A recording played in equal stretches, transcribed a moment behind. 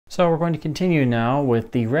So we're going to continue now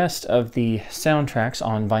with the rest of the soundtracks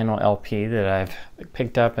on vinyl LP that I've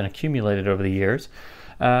picked up and accumulated over the years.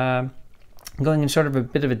 Going in sort of a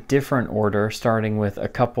bit of a different order, starting with a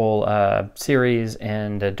couple series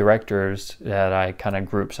and directors that I kind of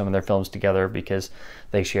group some of their films together because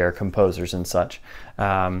they share composers and such.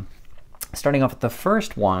 Starting off with the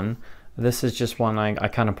first one, this is just one I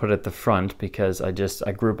kind of put at the front because I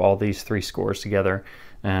group all these three scores together,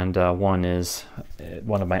 and one is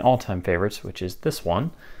one of my all-time favorites, which is this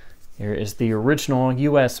one. Here is the original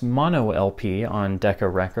US mono LP on Decca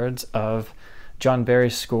Records of John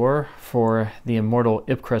Barry's score for the immortal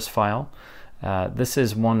Ipcress file. This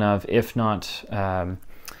is one of, if not,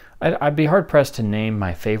 I'd be hard-pressed to name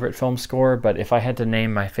my favorite film score, but if I had to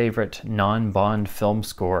name my favorite non-Bond film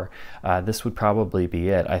score, this would probably be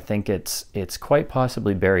it. I think it's quite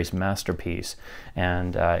possibly Barry's masterpiece,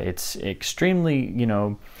 and it's extremely,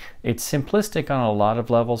 it's simplistic on a lot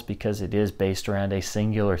of levels because it is based around a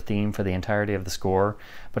singular theme for the entirety of the score,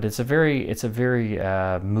 but it's a very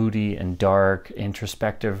moody and dark,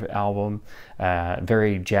 introspective album,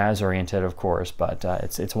 very jazz-oriented, of course, but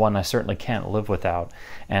it's one I certainly can't live without.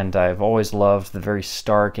 And I've always loved the very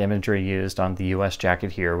stark imagery used on the US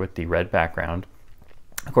jacket here with the red background.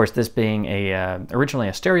 Of course, this being originally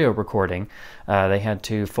a stereo recording, they had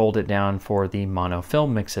to fold it down for the mono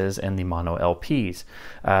film mixes and the mono LPs.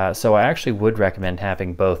 So I actually would recommend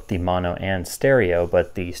having both the mono and stereo,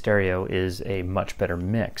 but the stereo is a much better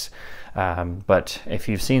mix. But if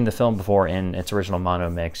you've seen the film before in its original mono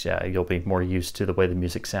mix, you'll be more used to the way the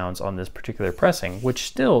music sounds on this particular pressing, which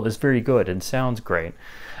still is very good and sounds great.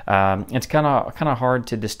 It's kind of hard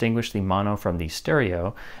to distinguish the mono from the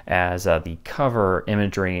stereo, as the cover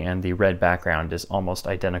imagery and the red background is almost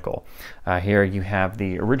identical. Here you have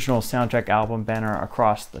the original soundtrack album banner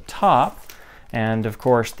across the top, and of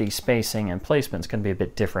course the spacing and placements can be a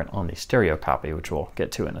bit different on the stereo copy, which we'll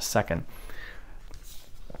get to in a second.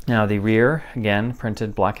 Now the rear, again,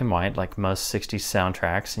 printed black and white like most 60s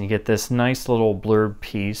soundtracks, and you get this nice little blurb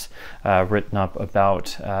piece written up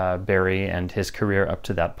about Barry and his career up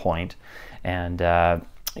to that point. And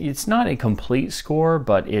it's not a complete score,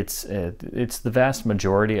 but it's the vast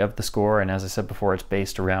majority of the score, and as I said before, it's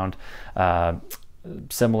based around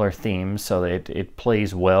similar themes, so that it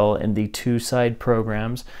plays well in the two-side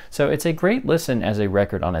programs. So it's a great listen as a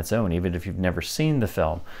record on its own, even if you've never seen the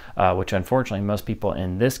film, which unfortunately most people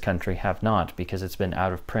in this country have not, because it's been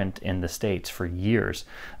out of print in the States for years,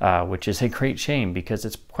 which is a great shame because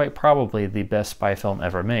it's quite probably the best spy film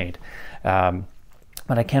ever made.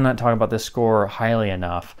 But I cannot talk about this score highly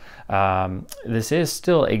enough. This is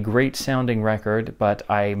still a great sounding record, but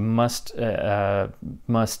I must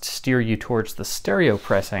steer you towards the stereo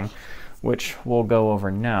pressing, which we'll go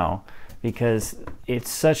over now, because it's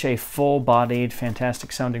such a full-bodied,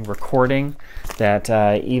 fantastic sounding recording that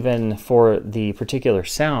even for the particular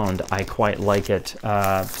sound, I quite like it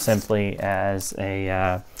simply as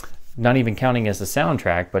a, not even counting as the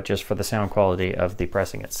soundtrack, but just for the sound quality of the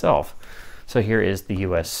pressing itself. So here is the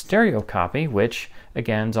US stereo copy, which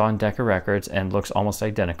again is on Decca Records and looks almost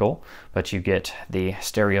identical, but you get the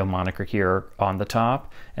stereo moniker here on the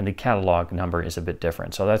top, and the catalog number is a bit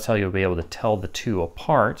different. So that's how you'll be able to tell the two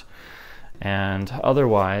apart. And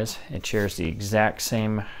otherwise, it shares the exact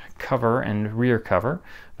same cover and rear cover,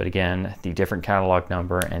 but again, the different catalog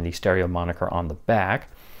number and the stereo moniker on the back.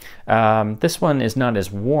 This one is not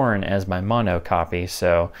as worn as my mono copy,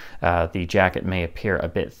 so the jacket may appear a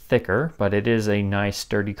bit thicker, but it is a nice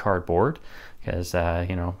sturdy cardboard, because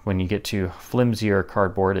when you get to flimsier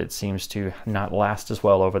cardboard, it seems to not last as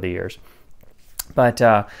well over the years. But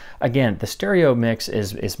again, the stereo mix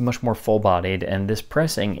is much more full-bodied, and this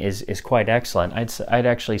pressing is quite excellent. I'd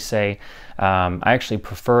actually say I actually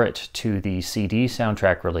prefer it to the CD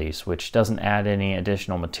soundtrack release, which doesn't add any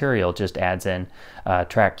additional material, just adds in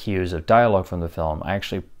track cues of dialogue from the film. I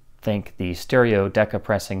actually think the stereo Decca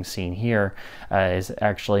pressing seen here is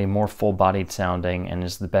actually more full-bodied sounding and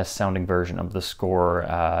is the best sounding version of the score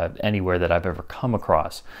anywhere that I've ever come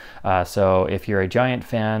across. So if you're a giant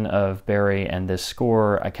fan of Barry and this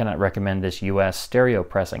score, I cannot recommend this US stereo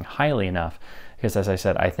pressing highly enough, because as I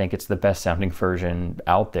said, I think it's the best sounding version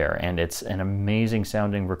out there, and it's an amazing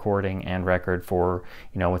sounding recording and record for,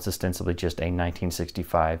 what's ostensibly just a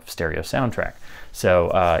 1965 stereo soundtrack.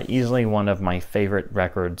 So easily one of my favorite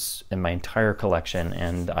records in my entire collection,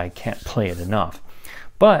 and I can't play it enough.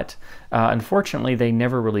 But unfortunately, they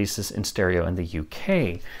never released this in stereo in the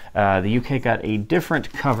UK. The UK got a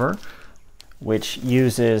different cover which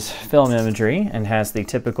uses film imagery and has the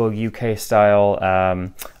typical UK style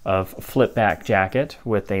of flip back jacket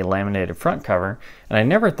with a laminated front cover. And I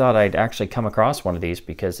never thought I'd actually come across one of these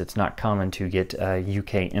because it's not common to get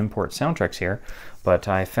UK import soundtracks here, but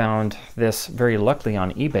I found this very luckily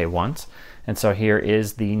on eBay once. And so here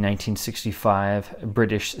is the 1965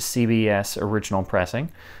 British CBS original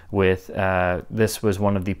pressing with, this was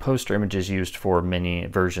one of the poster images used for many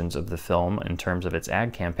versions of the film in terms of its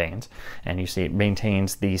ad campaigns. And you see it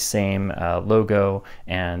maintains the same logo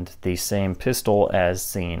and the same pistol as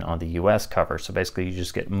seen on the US cover. So basically you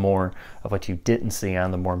just get more of what you didn't see on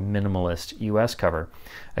the more minimalist US cover.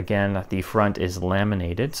 Again, the front is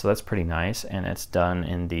laminated, so that's pretty nice, and it's done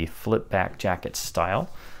in the flip back jacket style.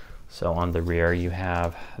 So on the rear you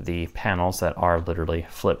have the panels that are literally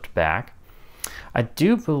flipped back. I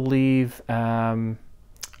do believe, I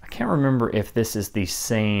can't remember if this is the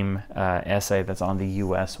same essay that's on the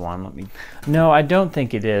US one. No, I don't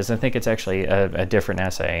think it is. I think it's actually a different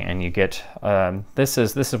essay, and you get, this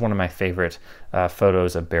is one of my favorite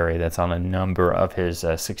photos of Barry that's on a number of his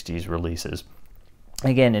 60s releases.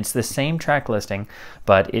 Again, it's the same track listing,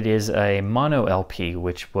 but it is a mono LP,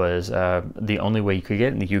 which was the only way you could get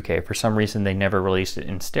it in the UK. For some reason, they never released it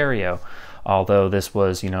in stereo, although this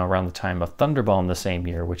was, around the time of Thunderball in the same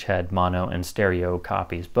year, which had mono and stereo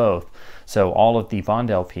copies both. So all of the Bond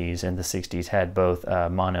LPs in the 60s had both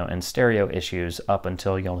mono and stereo issues up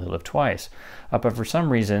until You Only Live Twice. But for some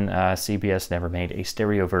reason, CBS never made a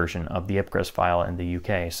stereo version of the Ipcress file in the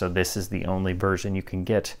UK, so this is the only version you can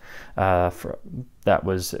get that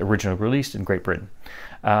was originally released in Great Britain.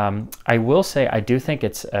 I will say I do think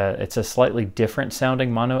it's a slightly different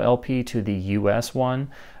sounding mono LP to the US one.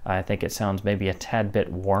 I think it sounds maybe a tad bit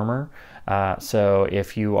warmer. So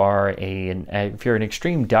if you are if you're an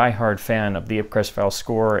extreme diehard fan of the Ipcress file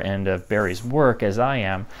score and of Barry's work, as I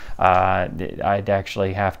am, I'd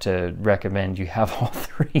actually have to recommend you have all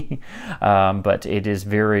three. But it is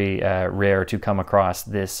very rare to come across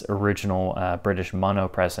this original British mono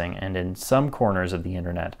pressing, and in some corners of the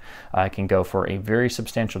internet I can go for a very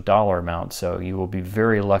substantial dollar amount, so you will be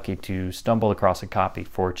very lucky to stumble across a copy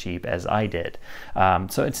for cheap, as I did.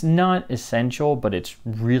 So it's not essential, but it's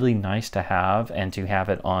really nice to have, and to have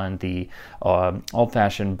it on the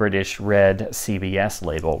old-fashioned British red CBS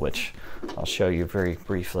label, which I'll show you very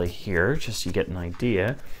briefly here, just so you get an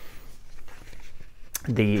idea.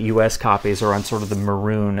 The US copies are on sort of the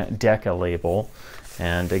maroon Decca label,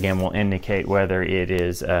 and again will indicate whether it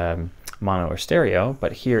is mono or stereo,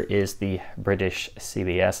 but here is the British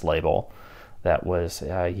CBS label that was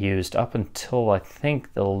used up until I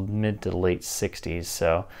think the mid to late 60s,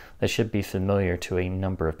 so that should be familiar to a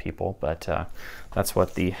number of people, but that's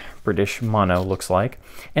what the British mono looks like.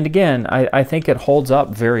 And again, I think it holds up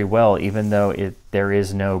very well, even though there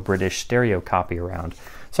is no British stereo copy around.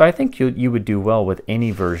 So I think you would do well with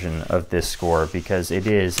any version of this score, because it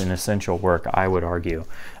is an essential work, I would argue,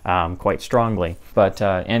 quite strongly. But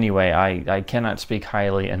anyway, I cannot speak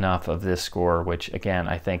highly enough of this score, which again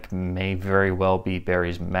I think may very well be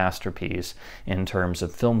Barry's masterpiece in terms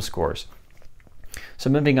of film scores. So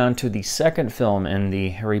moving on to the second film in the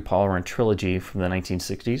Harry Potter trilogy from the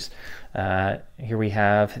 1960s, here we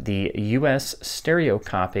have the US stereo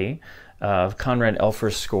copy of Conrad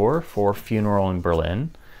Elfer's score for Funeral in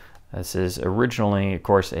Berlin. This is originally, of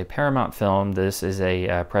course, a Paramount film. This is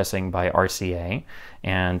a pressing by RCA,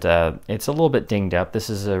 and it's a little bit dinged up. This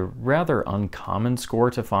is a rather uncommon score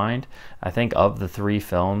to find. I think of the three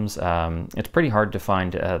films, it's pretty hard to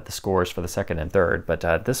find the scores for the second and third,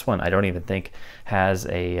 but this one I don't even think has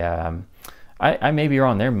a... I may be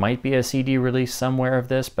wrong. There might be a CD release somewhere of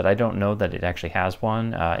this, but I don't know that it actually has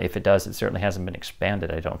one. If it does, it certainly hasn't been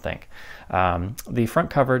expanded, I don't think. The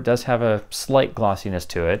front cover does have a slight glossiness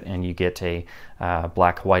to it, and you get a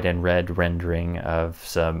black, white, and red rendering of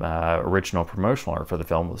some original promotional art for the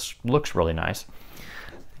film, which looks really nice.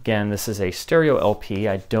 Again, this is a stereo LP.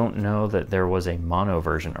 I don't know that there was a mono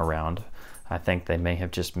version around. I think they may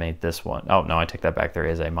have just made this one. Oh, no, I take that back. There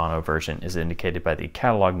is a mono version, as indicated by the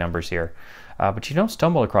catalog numbers here. But you don't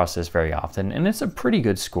stumble across this very often, and it's a pretty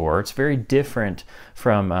good score. It's very different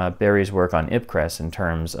from Barry's work on Ipcress in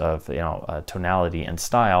terms of tonality and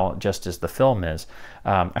style, just as the film is.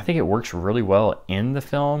 I think it works really well in the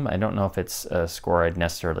film. I don't know if it's a score I'd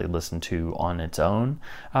necessarily listen to on its own,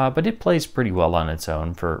 but it plays pretty well on its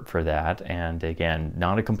own for that. And again,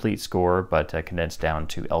 not a complete score, but condensed down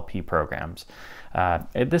to LP programs.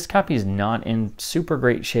 This copy is not in super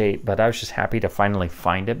great shape, but I was just happy to finally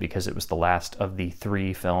find it, because it was the last of the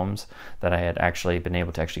three films that I had actually been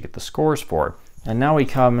able to get the scores for. And now we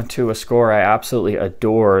come to a score I absolutely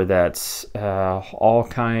adore that's all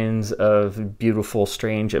kinds of beautiful,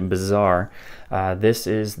 strange, and bizarre. This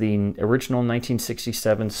is the original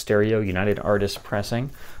 1967 stereo United Artists pressing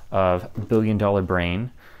of Billion Dollar Brain.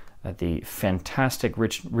 The fantastic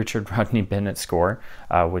Richard Rodney Bennett score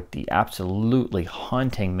with the absolutely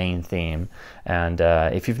haunting main theme. And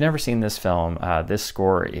if you've never seen this film, this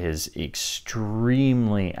score is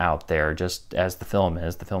extremely out there, just as the film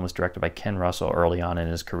is. The film was directed by Ken Russell early on in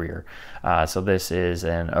his career. So this is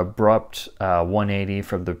an abrupt 180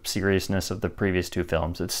 from the seriousness of the previous two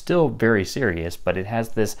films. It's still very serious, but it has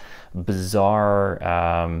this bizarre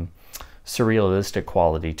surrealistic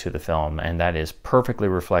quality to the film, and that is perfectly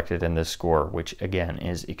reflected in this score, which again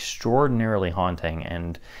is extraordinarily haunting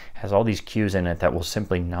and has all these cues in it that will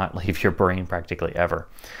simply not leave your brain practically ever.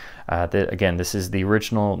 Again, this is the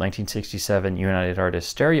original 1967 United Artists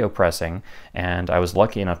stereo pressing, and I was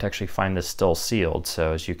lucky enough to actually find this still sealed,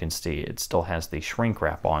 so as you can see it still has the shrink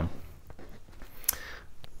wrap on.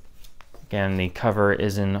 Again, the cover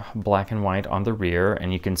is in black and white on the rear,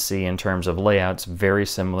 and you can see in terms of layouts very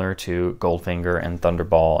similar to Goldfinger and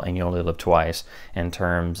Thunderball and You Only Live Twice in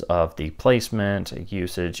terms of the placement,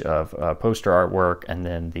 usage of poster artwork, and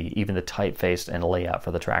then even the typeface and layout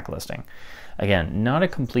for the track listing. Again, not a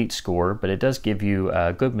complete score, but it does give you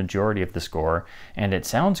a good majority of the score, and it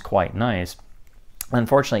sounds quite nice.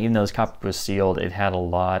 Unfortunately, even though this copy was sealed, it had a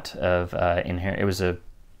lot of it was a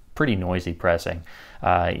pretty noisy pressing.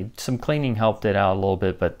 Some cleaning helped it out a little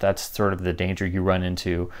bit, but that's sort of the danger you run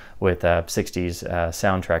into with 60s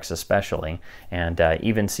soundtracks especially. And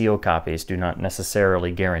even sealed copies do not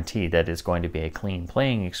necessarily guarantee that it's going to be a clean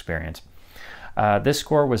playing experience. This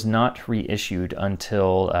score was not reissued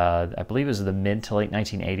until I believe it was the mid to late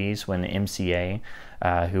 1980s when the MCA,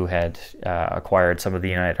 who had acquired some of the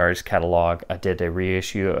United Artists catalog, did a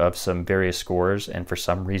reissue of some various scores, and for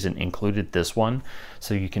some reason included this one.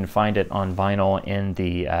 So you can find it on vinyl in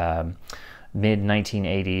the mid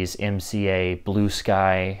 1980s MCA Blue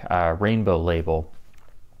Sky Rainbow label.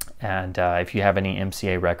 And if you have any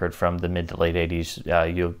MCA record from the mid to late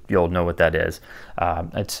 80s, you'll know what that is.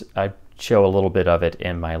 I show a little bit of it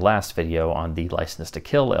in my last video on the License to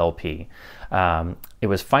Kill LP. It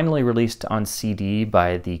was finally released on CD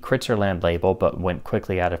by the Kritzerland label, but went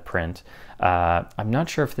quickly out of print. I'm not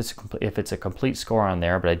sure if it's a complete score on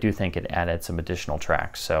there, but I do think it added some additional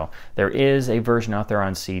tracks. So there is a version out there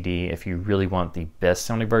on CD if you really want the best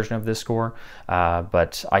sounding version of this score,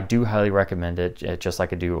 but I do highly recommend it, just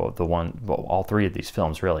like I do all three of these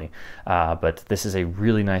films really. But this is a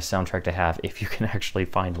really nice soundtrack to have if you can actually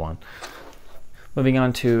find one. Moving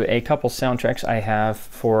on to a couple soundtracks I have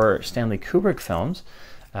for Stanley Kubrick films.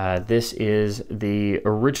 This is the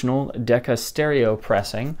original Decca stereo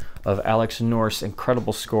pressing of Alex North's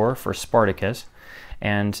incredible score for Spartacus.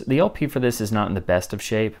 And the LP for this is not in the best of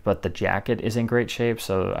shape, but the jacket is in great shape,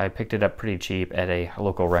 so I picked it up pretty cheap at a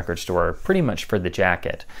local record store, pretty much for the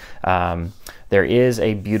jacket. There is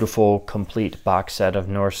a beautiful complete box set of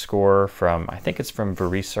North's score from, I think it's from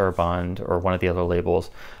Verice Sarabande or one of the other labels.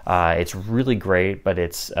 It's really great, but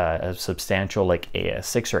it's a substantial, like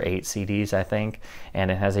 6 or 8 CDs, I think, and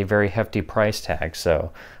it has a very hefty price tag,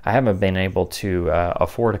 so I haven't been able to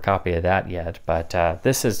afford a copy of that yet, but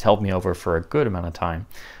this has held me over for a good amount of time.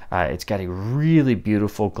 It's got a really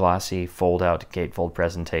beautiful glossy fold-out gatefold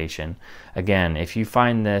presentation. Again, if you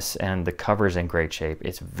find this and the cover's in great shape,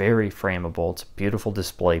 it's very frameable. It's a beautiful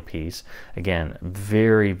display piece. Again,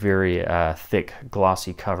 very, very thick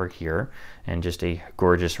glossy cover here, and just a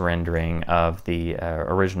gorgeous rendering of the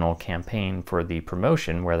original campaign for the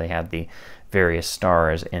promotion, where they had the various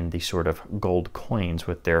stars in the sort of gold coins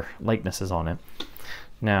with their likenesses on it.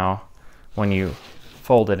 Now, when you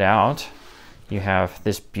fold it out, you have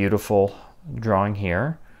this beautiful drawing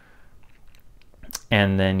here,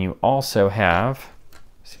 and then you also have,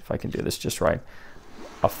 see if I can do this just right,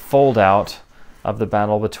 a fold out of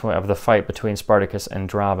the fight between Spartacus and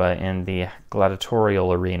Draba in the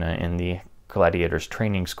gladiatorial arena in the gladiators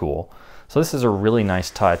training school. So this is a really nice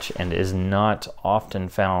touch and is not often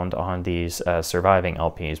found on these surviving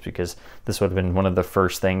LPs, because this would have been one of the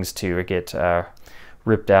first things to get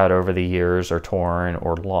ripped out over the years or torn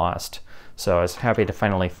or lost. So I was happy to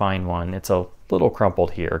finally find one. It's a little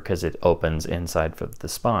crumpled here because it opens inside for the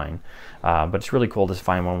spine, but it's really cool to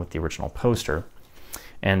find one with the original poster.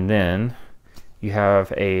 And then you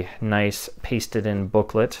have a nice pasted in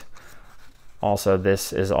booklet. Also,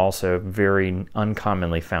 this is also very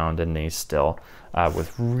uncommonly found in these still,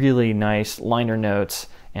 with really nice liner notes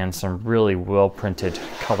and some really well printed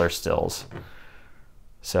color stills.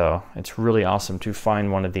 So it's really awesome to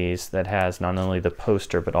find one of these that has not only the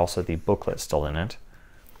poster but also the booklet still in it.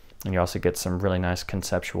 And you also get some really nice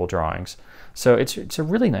conceptual drawings. So it's a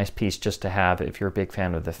really nice piece just to have if you're a big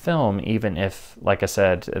fan of the film, even if, like I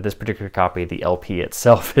said, this particular copy, the LP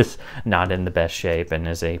itself is not in the best shape and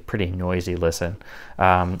is a pretty noisy listen.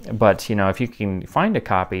 But you know, if you can find a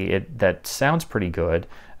copy that sounds pretty good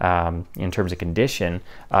in terms of condition,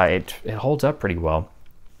 it holds up pretty well.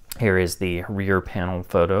 Here is the rear panel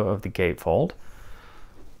photo of the gatefold.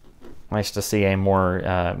 Nice to see a more,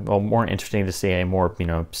 well, more interesting to see a more, you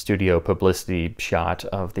know, studio publicity shot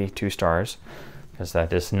of the 2 stars, because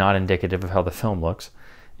that is not indicative of how the film looks.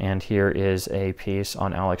 And here is a piece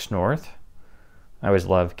on Alex North. I always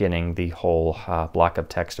love getting the whole block of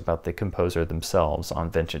text about the composer themselves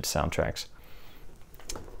on vintage soundtracks.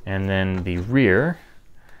 And then the rear,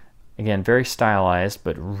 again, very stylized,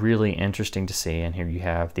 but really interesting to see. And here you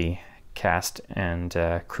have the cast and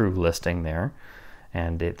crew listing there.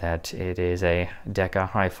 And it is a Decca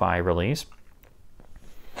Hi-Fi release.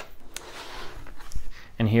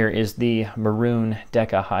 And here is the maroon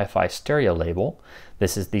Decca Hi-Fi stereo label.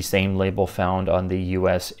 This is the same label found on the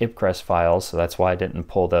US IPCREST files, so that's why I didn't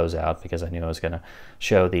pull those out, because I knew I was going to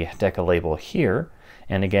show the Decca label here.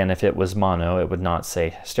 And again, if it was mono, it would not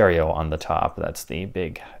say stereo on the top. That's the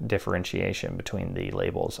big differentiation between the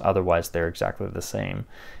labels. Otherwise, they're exactly the same.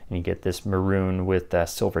 And you get this maroon with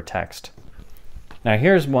silver text. Now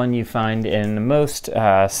here's one you find in most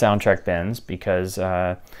soundtrack bins, because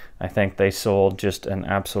I think they sold just an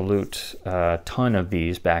absolute ton of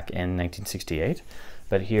these back in 1968.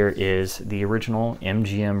 But here is the original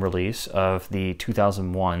MGM release of the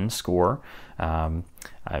 2001 score.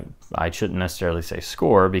 I shouldn't necessarily say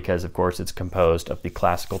score, because of course it's composed of the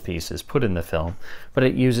classical pieces put in the film, but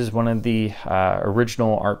it uses one of the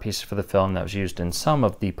original art pieces for the film that was used in some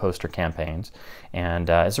of the poster campaigns. And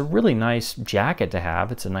it's a really nice jacket to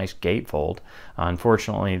have. It's a nice gatefold.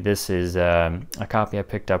 Unfortunately, this is a copy I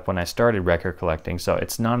picked up when I started record collecting, so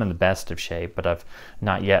it's not in the best of shape, but I've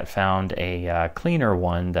not yet found a cleaner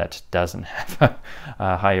one that doesn't have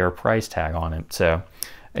a higher price tag on it. So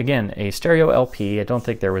again, a stereo LP. I don't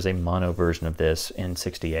think there was a mono version of this in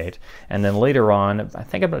 '68. And then later on, I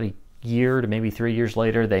think about a year to maybe 3 years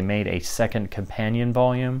later, they made a second companion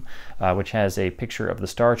volume, which has a picture of the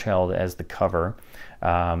Star Child as the cover.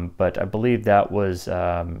 But I believe that was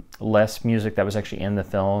less music that was actually in the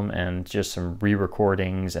film, and just some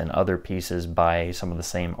re-recordings and other pieces by some of the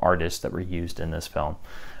same artists that were used in this film.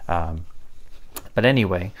 But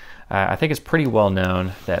anyway, I think it's pretty well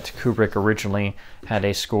known that Kubrick originally had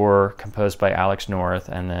a score composed by Alex North,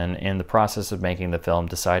 and then in the process of making the film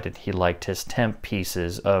decided he liked his temp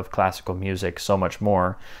pieces of classical music so much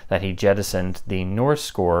more that he jettisoned the North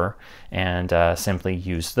score and simply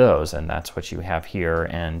used those, and that's what you have here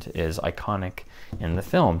and is iconic in the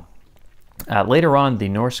film. Later on, the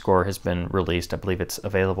North score has been released. I believe it's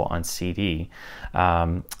available on CD.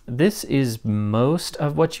 This is most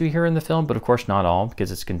of what you hear in the film, but of course not all,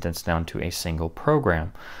 because it's condensed down to a single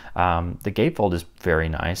program. The gatefold is very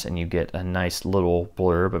nice, and you get a nice little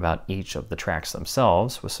blurb about each of the tracks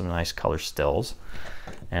themselves with some nice color stills.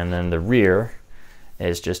 And then the rear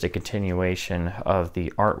is just a continuation of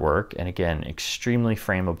the artwork, and again, extremely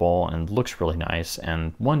frameable and looks really nice.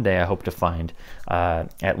 And one day I hope to find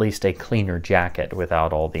at least a cleaner jacket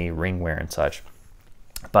without all the ring wear and such.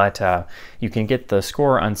 But you can get the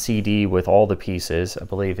score on CD with all the pieces. I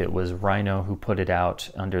believe it was Rhino who put it out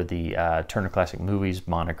under the Turner Classic Movies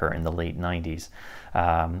moniker in the late 90s.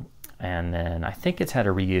 And then I think it's had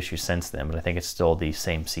a reissue since then, but I think it's still the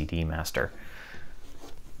same CD master.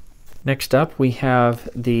 Next up, we have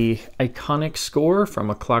the iconic score from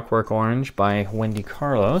A Clockwork Orange by Wendy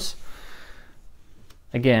Carlos.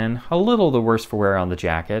 Again, a little the worse for wear on the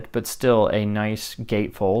jacket, but still a nice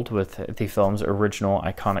gatefold with the film's original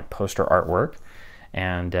iconic poster artwork.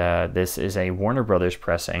 And this is a Warner Brothers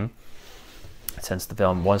pressing, since the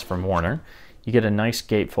film was from Warner. You get a nice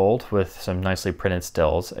gatefold with some nicely printed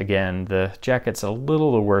stills. Again, the jacket's a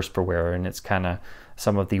little the worse for wear, and it's kind of,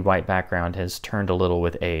 some of the white background has turned a little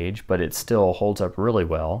with age, but it still holds up really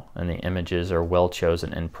well, and the images are well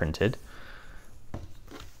chosen and printed.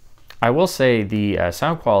 I will say the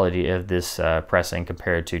sound quality of this pressing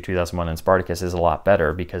compared to 2001 and Spartacus is a lot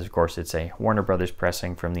better, because of course it's a Warner Brothers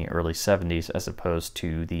pressing from the early 70s as opposed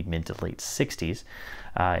to the mid to late 60s.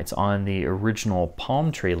 It's on the original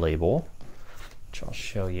Palm Tree label, which I'll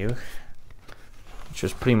show you, which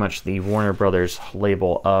was pretty much the Warner Brothers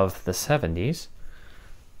label of the 70s.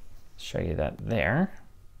 Show you that there.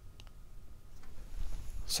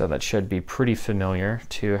 So that should be pretty familiar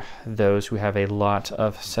to those who have a lot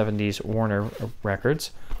of 70s Warner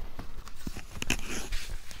records.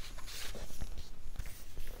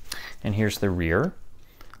 And here's the rear.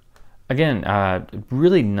 Again,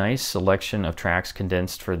 really nice selection of tracks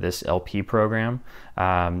condensed for this LP program.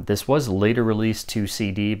 This was later released to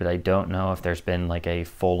CD, but I don't know if there's been like a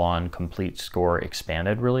full-on complete score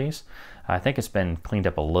expanded release. I think it's been cleaned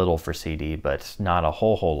up a little for CD, but not a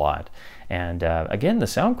whole lot. And again, the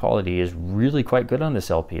sound quality is really quite good on this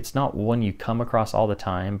LP. It's not one you come across all the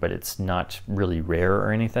time, but it's not really rare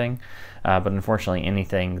or anything. But unfortunately,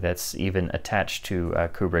 anything that's even attached to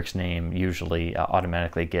Kubrick's name usually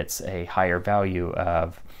automatically gets a higher value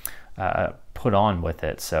of put on with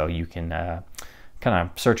it. So you can kind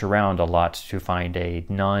of search around a lot to find a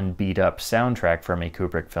non-beat up soundtrack from a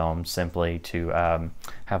Kubrick film, simply to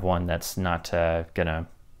have one that's not gonna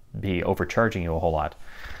be overcharging you a whole lot.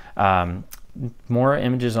 More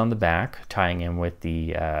images on the back tying in with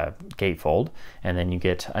the gatefold, and then you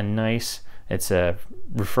get a nice, it's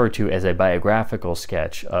referred to as a biographical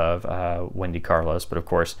sketch of Wendy Carlos, but of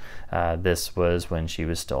course this was when she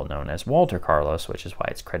was still known as Walter Carlos, which is why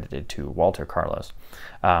it's credited to Walter Carlos.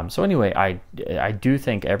 So anyway, I do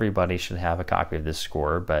think everybody should have a copy of this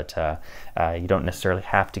score, but you don't necessarily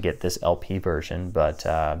have to get this LP version. But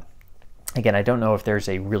again, I don't know if there's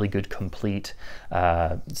a really good complete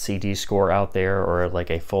CD score out there or like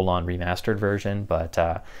a full-on remastered version, but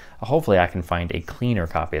hopefully I can find a cleaner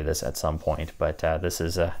copy of this at some point. But this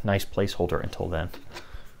is a nice placeholder until then.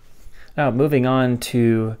 Now, moving on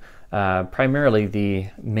to primarily the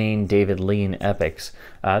main David Lean epics.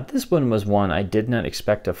 This one was one I did not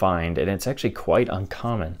expect to find, and it's actually quite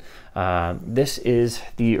uncommon. This is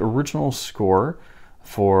the original score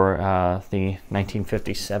for the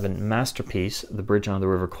 1957 masterpiece, The Bridge on the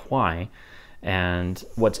River Kwai. And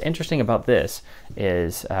what's interesting about this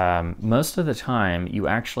is most of the time you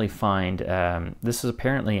actually find, this is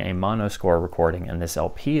apparently a mono score recording and this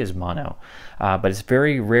LP is mono, but it's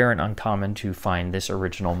very rare and uncommon to find this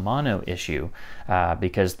original mono issue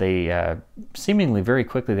because they seemingly very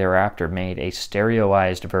quickly thereafter made a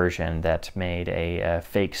stereoized version that made a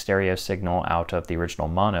fake stereo signal out of the original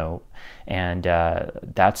mono, and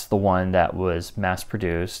that's the one that was mass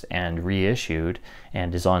produced and reissued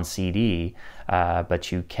and is on CD.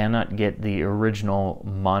 But you cannot get the original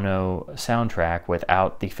mono soundtrack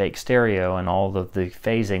without the fake stereo and all of the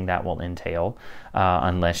phasing that will entail,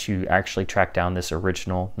 unless you actually track down this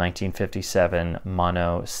original 1957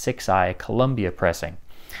 mono 6i Columbia pressing.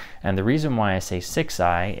 And the reason why I say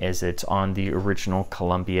 6i is it's on the original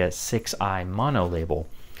Columbia 6i mono label.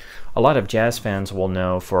 A lot of jazz fans will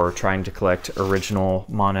know, for trying to collect original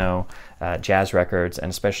mono jazz records, and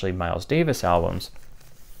especially Miles Davis albums,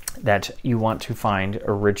 that you want to find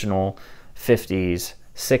original 50s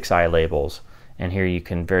 6i labels. And here you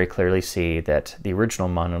can very clearly see that the original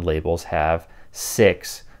mono labels have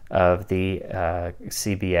 6 of the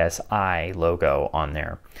CBS I logo on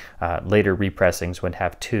there. Later repressings would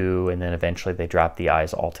have 2, and then eventually they dropped the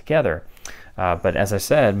I's altogether. But as I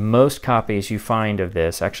said, most copies you find of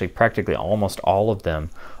this, actually practically almost all of them,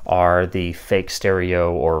 are the fake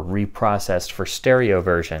stereo or reprocessed for stereo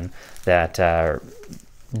version that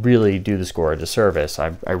really do the score a disservice.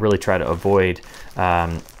 I really try to avoid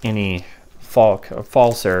any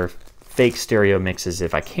false or fake stereo mixes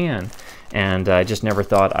if I can, and I just never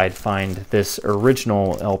thought I'd find this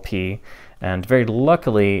original LP. And very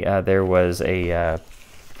luckily there was a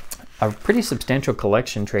pretty substantial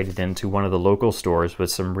collection traded into one of the local stores with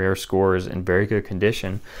some rare scores in very good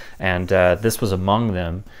condition, and this was among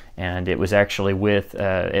them, and it was actually with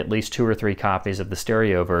at least 2 or 3 copies of the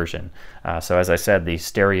stereo version. So as I said, the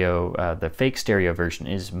fake stereo version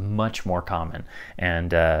is much more common,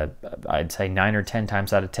 and I'd say 9 or 10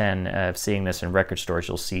 times out of 10 seeing this in record stores,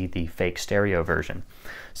 you'll see the fake stereo version.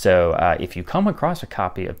 So if you come across a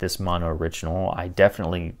copy of this mono original, I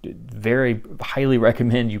definitely very highly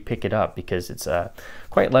recommend you pick it up, because it's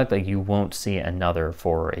quite likely you won't see another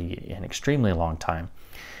for an extremely long time.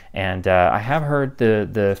 And I have heard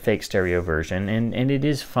the fake stereo version, and it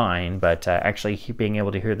is fine, but actually being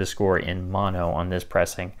able to hear the score in mono on this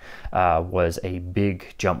pressing was a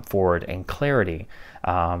big jump forward in clarity.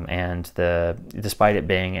 And despite it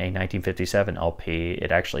being a 1957 LP,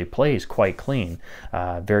 it actually plays quite clean.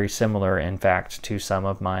 Very similar, in fact, to some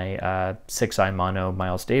of my 6i mono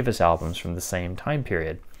Miles Davis albums from the same time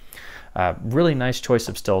period. Really nice choice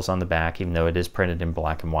of stills on the back, even though it is printed in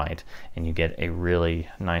black and white, and you get a really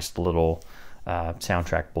nice little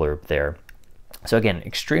soundtrack blurb there. So again,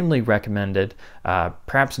 extremely recommended,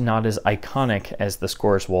 perhaps not as iconic as the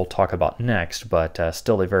scores we'll talk about next, but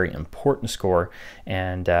still a very important score.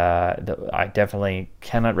 And I definitely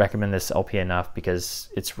cannot recommend this LP enough because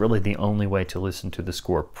it's really the only way to listen to the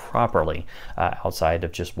score properly outside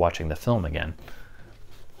of just watching the film again.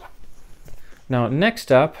 Now,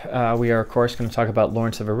 next up, we are of course going to talk about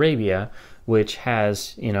Lawrence of Arabia, which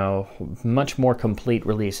has, you know, much more complete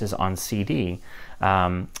releases on CD.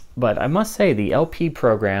 But I must say the LP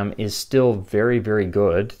program is still very, very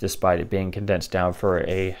good, despite it being condensed down for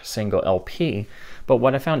a single LP. But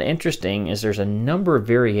what I found interesting is there's a number of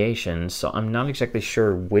variations, so I'm not exactly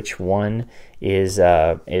sure which one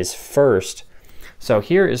is first. So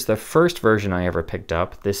here is the first version I ever picked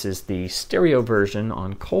up. This is the stereo version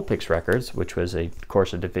on Colpix Records, which was, of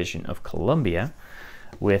course, a division of Columbia,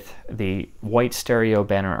 with the white stereo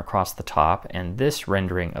banner across the top and this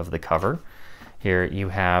rendering of the cover. Here you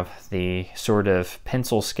have the sort of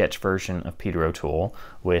pencil sketch version of Peter O'Toole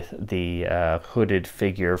with the hooded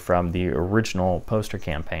figure from the original poster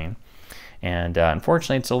campaign. And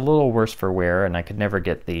unfortunately, it's a little worse for wear, and I could never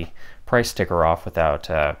get the price sticker off without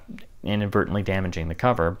inadvertently damaging the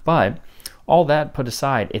cover. But all that put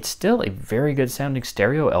aside, it's still a very good sounding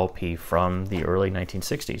stereo LP from the early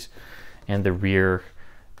 1960s. And the rear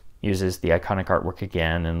uses the iconic artwork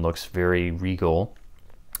again and looks very regal,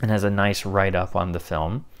 and has a nice write-up on the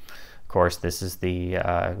film. Of course, this is the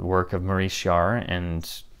work of Maurice Jarre, and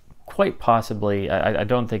quite possibly, I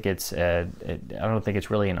don't think it's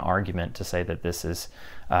really an argument to say that this is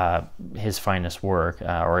his finest work,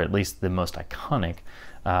 or at least the most iconic.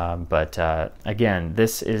 But again,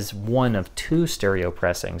 this is one of two stereo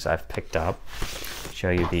pressings I've picked up. I'll show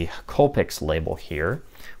you the Colpix label here,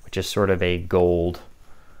 which is sort of a gold,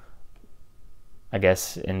 I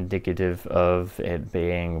guess, indicative of it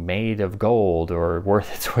being made of gold or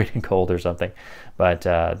worth its weight in gold or something. But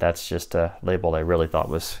that's just a label I really thought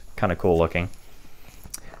was kind of cool looking.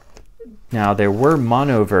 Now, there were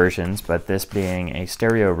mono versions, but this being a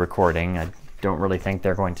stereo recording, I don't really think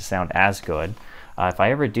they're going to sound as good. If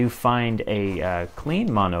I ever do find a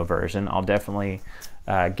clean mono version, I'll definitely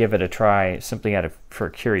give it a try simply for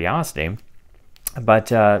curiosity.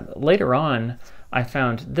 But later on, I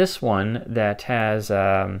found this one that has,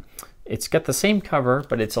 it's got the same cover,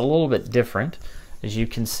 but it's a little bit different. As you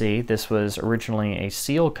can see, this was originally a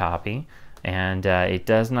seal copy, and it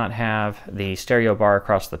does not have the stereo bar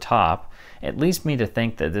across the top. It leads me to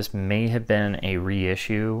think that this may have been a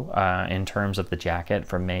reissue in terms of the jacket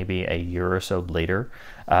from maybe a year or so later,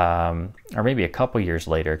 or maybe a couple years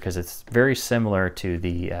later, because it's very similar to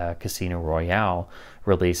the Casino Royale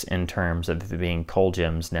release in terms of it being Cole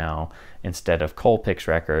Gems now instead of Colpix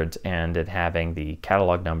Records, and it having the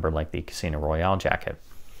catalog number like the Casino Royale jacket.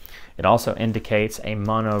 It also indicates a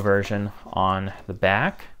mono version on the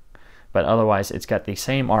back, but otherwise it's got the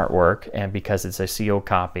same artwork, and because it's a sealed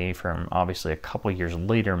copy from obviously a couple years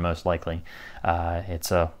later most likely,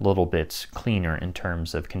 it's a little bit cleaner in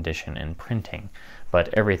terms of condition and printing, but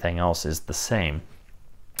everything else is the same.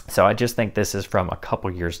 So I just think this is from a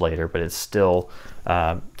couple years later, but it still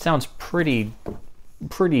sounds pretty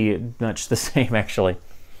much the same actually.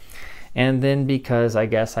 And then because I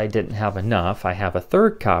guess I didn't have enough, I have a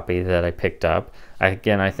third copy that I picked up.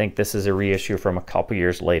 Again, I think this is a reissue from a couple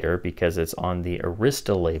years later because it's on the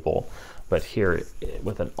Arista label. But here,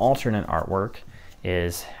 with an alternate artwork,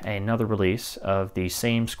 is another release of the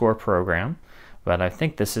same score program. But I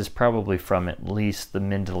think this is probably from at least the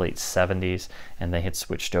mid to late 70s, and they had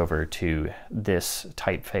switched over to this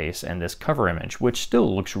typeface and this cover image, which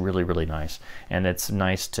still looks really, really nice. And it's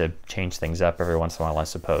nice to change things up every once in a while, I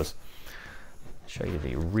suppose. Show you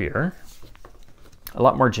the rear. A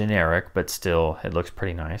lot more generic, but still it looks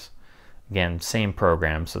pretty nice. Again, same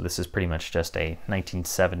program, so this is pretty much just a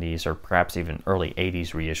 1970s or perhaps even early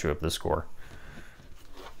 80s reissue of the score.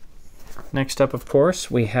 Next up, of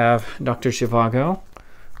course, we have Dr. Zhivago,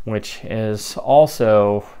 which is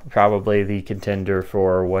also probably the contender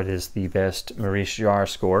for what is the best Maurice Jarre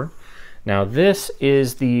score. Now, this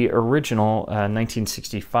is the original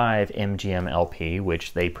 1965 MGM LP,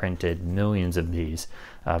 which they printed millions of these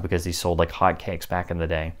because these sold like hotcakes back in the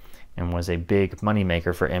day and was a big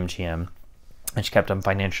moneymaker for MGM, which kept them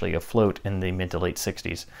financially afloat in the mid to late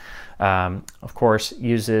 60s. Of course,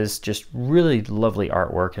 uses just really lovely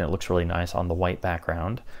artwork, and it looks really nice on the white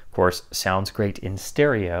background. Of course, sounds great in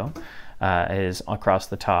stereo. is across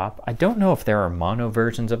the top. I don't know if there are mono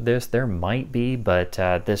versions of this. There might be, but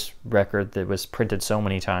this record that was printed so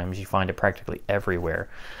many times, you find it practically everywhere.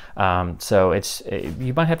 So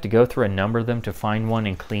you might have to go through a number of them to find one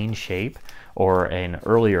in clean shape or an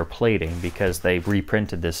earlier plating, because they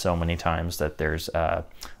reprinted this so many times that there's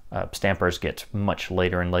stampers get much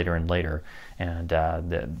later and later and later. And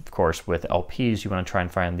of course, with LPs, you want to try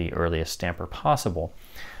and find the earliest stamper possible.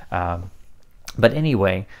 But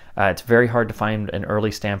anyway, it's very hard to find an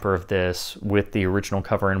early stamper of this with the original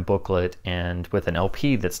cover and booklet and with an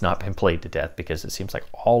LP that's not been played to death, because it seems like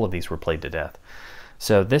all of these were played to death.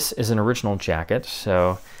 So this is an original jacket.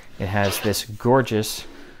 So it has this gorgeous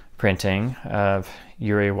printing of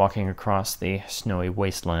Yuri walking across the snowy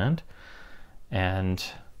wasteland. And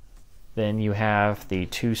then you have the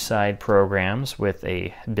two side programs with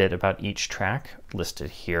a bit about each track listed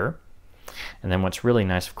here. And then what's really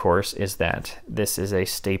nice, of course, is that this is a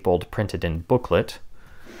stapled printed in booklet.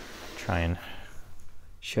 Try and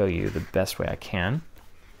show you the best way I can.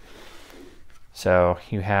 So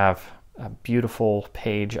you have a beautiful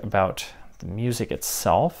page about the music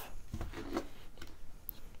itself.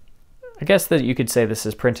 I guess that you could say this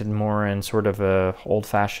is printed more in sort of a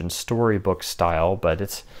old-fashioned storybook style, but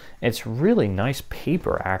it's really nice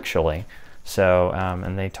paper, actually. So,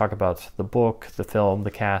 and they talk about the book, the film,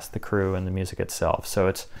 the cast, the crew, and the music itself. So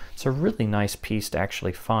it's a really nice piece to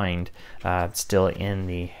actually find still in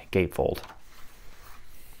the gatefold.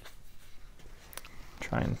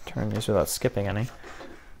 Try and turn these without skipping any.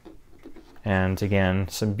 And again,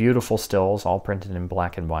 some beautiful stills, all printed in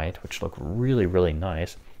black and white, which look really, really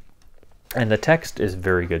nice. And the text is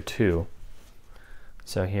very good too.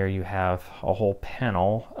 So here you have a whole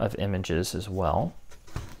panel of images as well.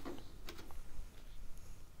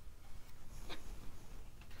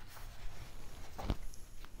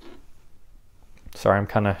 Sorry, I'm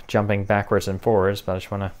kind of jumping backwards and forwards, but I just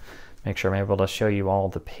want to make sure I'm able to show you all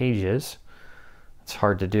the pages. It's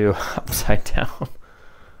hard to do upside down.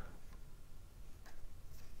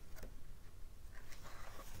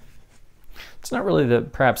 It's not really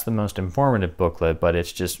perhaps the most informative booklet, but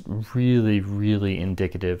it's just really, really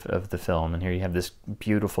indicative of the film. And here you have this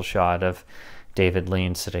beautiful shot of David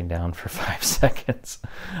Lean sitting down for 5 seconds,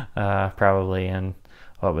 probably in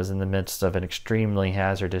what was in the midst of an extremely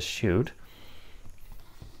hazardous shoot.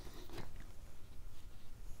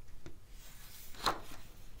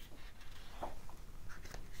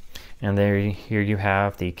 And here you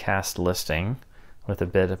have the cast listing with a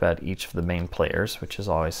bit about each of the main players, which is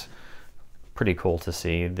always pretty cool to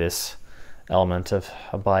see this element of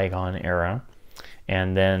a bygone era.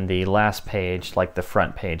 And then the last page, like the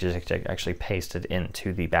front page, is actually pasted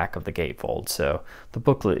into the back of the gatefold. So the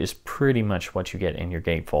booklet is pretty much what you get in your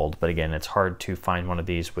gatefold, but again, it's hard to find one of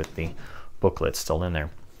these with the booklet still in there.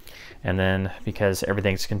 And then because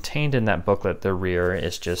everything's contained in that booklet, the rear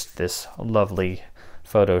is just this lovely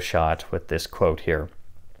photo shot with this quote here.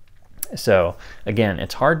 So again,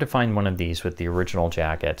 it's hard to find one of these with the original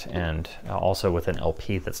jacket and also with an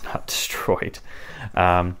LP that's not destroyed.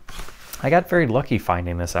 I got very lucky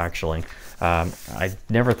finding this, actually. I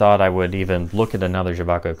never thought I would even look at another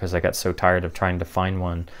Zhivago because I got so tired of trying to find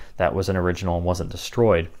one that was an original and wasn't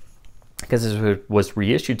destroyed. Because it was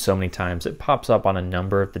reissued so many times, it pops up on a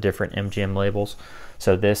number of the different MGM labels.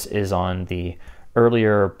 So this is on the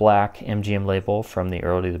earlier black MGM label from the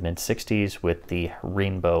early to mid 60s with the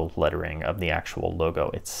rainbow lettering of the actual logo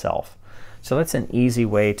itself. So that's an easy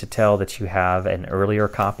way to tell that you have an earlier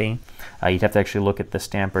copy. You'd have to actually look at the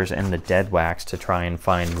stampers and the dead wax to try and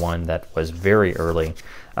find one that was very early.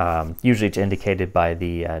 Usually it's indicated by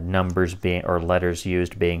the numbers being, or letters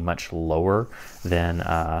used being much lower than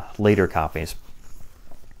later copies.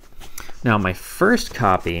 Now my first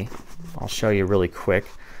copy, I'll show you really quick.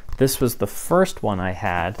 This was the first one I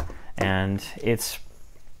had, and it's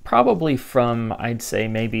probably from, I'd say,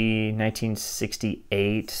 maybe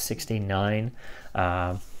 1968, 69,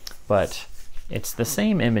 but it's the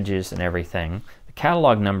same images and everything. The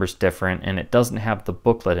catalog number's different, and it doesn't have the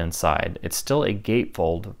booklet inside. It's still a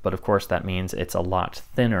gatefold, but of course that means it's a lot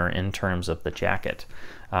thinner in terms of the jacket.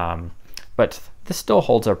 But this still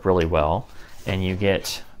holds up really well, and you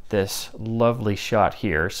get this lovely shot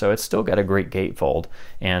here. So it's still got a great gatefold,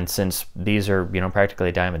 and since these are, you know, practically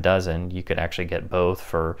a dime a dozen, you could actually get both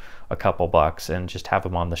for a couple bucks and just have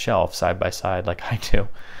them on the shelf side by side like I do.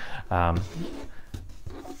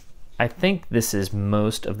 I think this is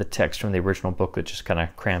most of the text from the original booklet just kind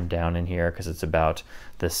of crammed down in here because it's about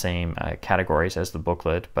the same categories as the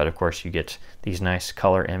booklet, but of course you get these nice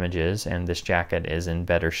color images, and this jacket is in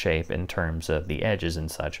better shape in terms of the edges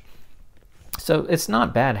and such. So it's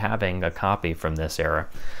not bad having a copy from this era.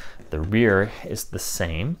 The rear is the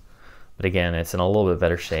same, but again, it's in a little bit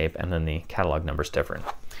better shape, and then the catalog number is different.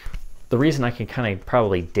 The reason I can kind of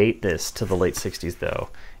probably date this to the late 60s, though,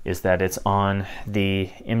 is that it's on the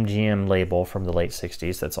MGM label from the late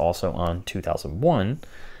 60s that's also on 2001.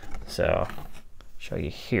 So I'll show you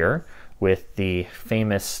here with the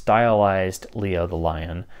famous stylized Leo the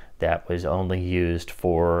Lion that was only used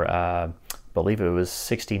for, I believe it was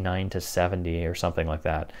 69 to 70 or something like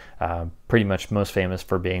that. Pretty much most famous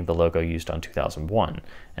for being the logo used on 2001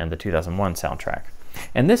 and the 2001 soundtrack.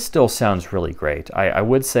 And this still sounds really great. I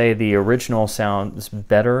would say the original sounds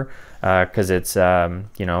better because it's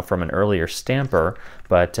you know, from an earlier stamper,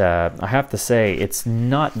 but I have to say it's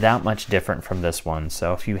not that much different from this one.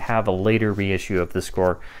 So if you have a later reissue of the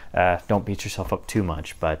score, don't beat yourself up too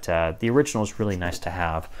much. But the original is really nice to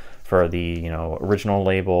have for the, you know, original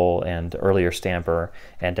label and earlier stamper,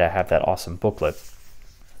 and have that awesome booklet.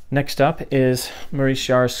 Next up is Maurice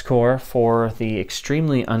Jarre's score for the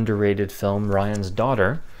extremely underrated film Ryan's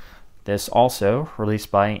Daughter. This also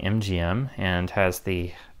released by MGM and has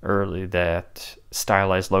that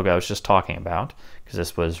stylized logo I was just talking about, because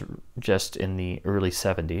this was just in the early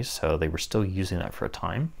 70s, so they were still using that for a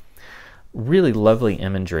time. Really lovely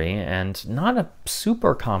imagery and not a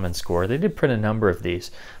super common score. They did print a number of these,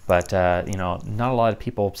 but you know, not a lot of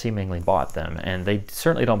people seemingly bought them, and they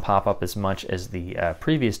certainly don't pop up as much as the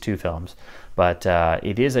previous two films, but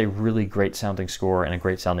it is a really great sounding score and a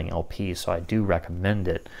great sounding LP, so I do recommend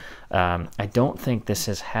it. I don't think this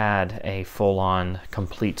has had a full-on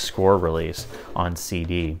complete score release on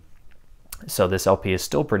CD. So this LP is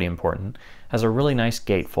still pretty important. Has a really nice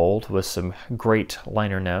gatefold with some great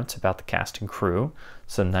liner notes about the cast and crew,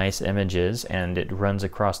 some nice images, and it runs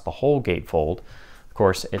across the whole gatefold. Of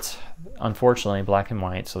course, it's unfortunately black and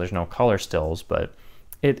white, so there's no color stills, but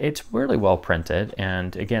it's really well printed.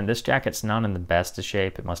 And again, this jacket's not in the best of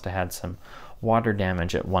shape. It must have had some water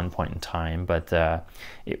damage at one point in time, but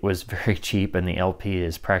it was very cheap, and the LP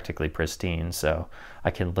is practically pristine, so I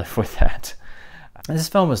can live with that. This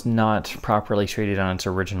film was not properly treated on its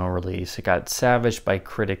original release. It got savaged by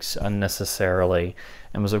critics unnecessarily,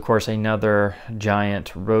 and was of course another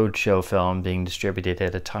giant roadshow film being distributed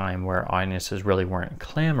at a time where audiences really weren't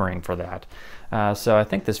clamoring for that. So I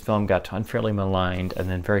think this film got unfairly maligned and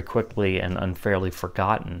then very quickly and unfairly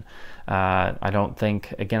forgotten. I don't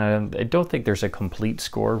think there's a complete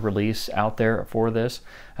score release out there for this.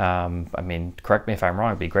 I mean, correct me if I'm wrong,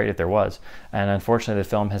 it'd be great if there was. And unfortunately, the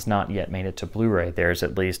film has not yet made it to Blu-ray. There's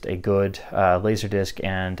at least a good Laserdisc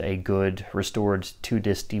and a good restored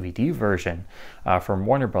 2-disc DVD version from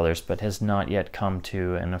Warner Brothers, but has not yet come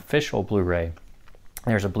to an official Blu-ray.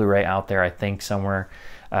 There's a Blu-ray out there, I think, somewhere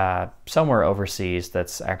overseas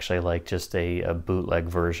that's actually like just a bootleg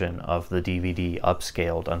version of the DVD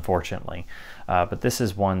upscaled, unfortunately. But this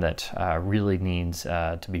is one that really needs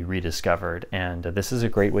to be rediscovered, and this is a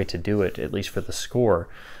great way to do it, at least for the score,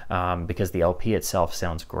 because the LP itself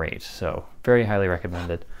sounds great. So very highly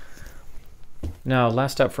recommended. Now,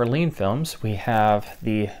 last up for lean films, we have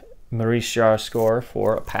the Maurice Jarre score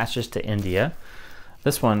for Passage to India.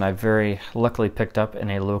 This one I very luckily picked up in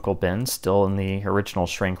a local bin, still in the original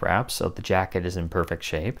shrink wrap, so the jacket is in perfect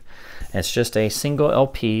shape. It's just a single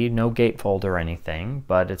LP, no gatefold or anything,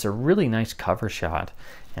 but it's a really nice cover shot,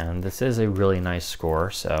 and this is a really nice score,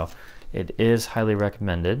 so it is highly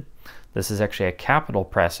recommended. This is actually a capital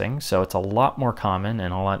pressing, so it's a lot more common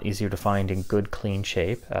and a lot easier to find in good, clean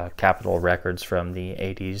shape. Capital records from the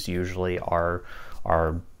 80s usually are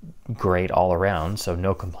great all around, so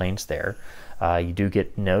no complaints there. You do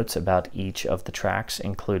get notes about each of the tracks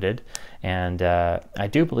included, and I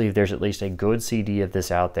do believe there's at least a good CD of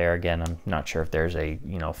this out there. Again, I'm not sure if there's a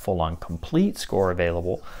full-on complete score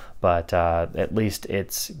available, but at least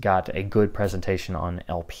it's got a good presentation on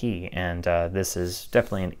LP, and this is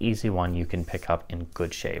definitely an easy one you can pick up in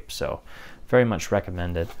good shape, so very much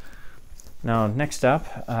recommended. Now, next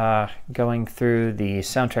up, going through the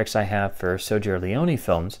soundtracks I have for Sergio Leone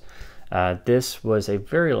films. This was a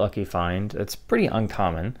very lucky find. It's pretty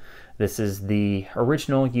uncommon. This is the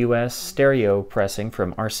original US stereo pressing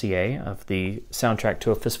from RCA of the soundtrack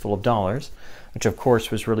to A Fistful of Dollars, which of course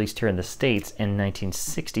was released here in the States in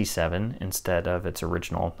 1967 instead of its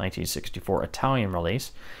original 1964 Italian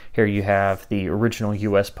release. Here you have the original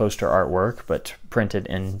US poster artwork, but printed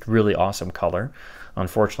in really awesome color.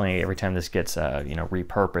 Unfortunately, every time this gets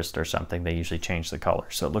repurposed or something, they usually change the color.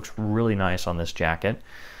 So it looks really nice on this jacket.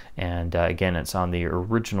 And again, it's on the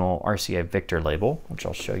original RCA Victor label, which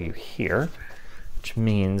I'll show you here, which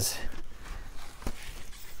means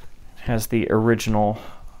it has the original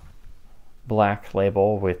black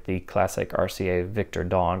label with the classic RCA Victor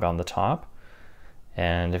dog on the top.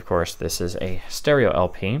 And of course, this is a stereo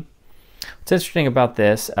LP. What's interesting about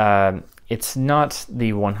this, it's not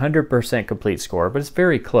the 100% complete score, but it's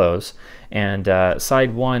very close. And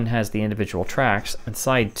side 1 has the individual tracks, and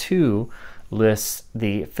side 2 lists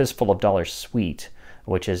the Fistful of Dollars suite,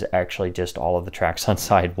 which is actually just all of the tracks on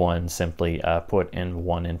side 1 simply put in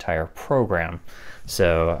one entire program.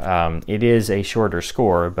 So it is a shorter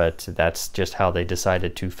score, but that's just how they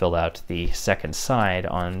decided to fill out the second side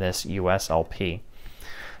on this US LP.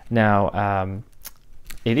 Now,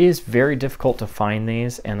 it is very difficult to find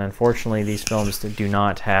these, and unfortunately these films do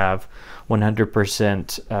not have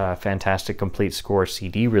 100% fantastic complete score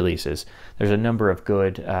CD releases. There's a number of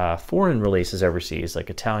good foreign releases overseas, like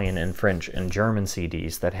Italian and French and German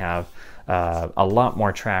CDs that have a lot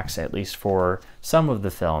more tracks, at least for some of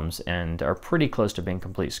the films, and are pretty close to being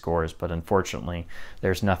complete scores, but unfortunately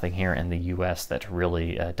there's nothing here in the US that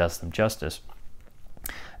really does them justice.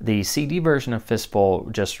 The CD version of Fistful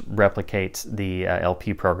just replicates the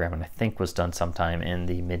LP program, and I think was done sometime in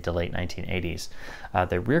the mid to late 1980s.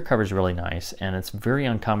 The rear cover is really nice, and it's very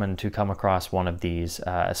uncommon to come across one of these,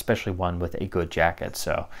 especially one with a good jacket.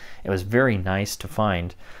 So it was very nice to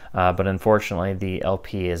find, but unfortunately the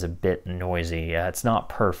LP is a bit noisy. It's not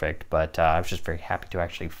perfect, but I was just very happy to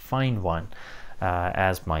actually find one.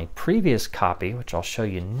 As my previous copy, which I'll show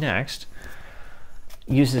you next,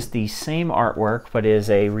 uses the same artwork but is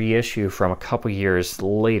a reissue from a couple years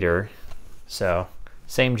later. So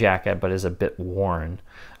same jacket but is a bit worn.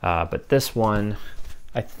 But this one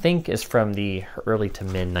I think is from the early to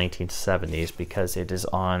mid 1970s because it is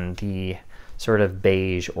on the sort of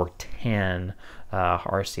beige or tan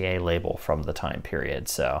RCA label from the time period.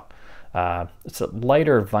 So it's a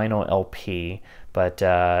lighter vinyl LP, but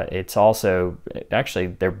it's also, actually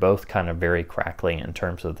they're both kind of very crackly in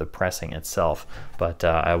terms of the pressing itself, but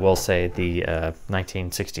I will say the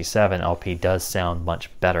 1967 LP does sound much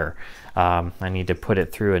better. I need to put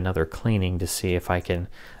it through another cleaning to see if I can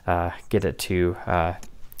get it to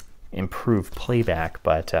improve playback,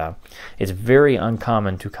 but it's very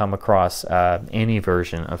uncommon to come across any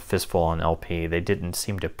version of Fistful on LP. They didn't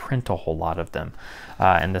seem to print a whole lot of them.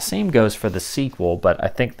 And the same goes for the sequel, but I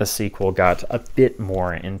think the sequel got a bit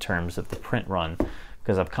more in terms of the print run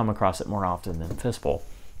because I've come across it more often than Fistful.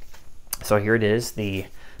 So here it is, the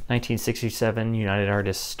 1967 United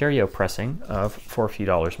Artists stereo pressing of For a Few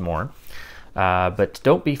Dollars More. But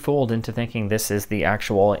don't be fooled into thinking this is the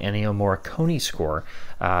actual Ennio Morricone score,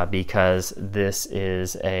 because this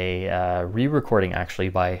is a re-recording actually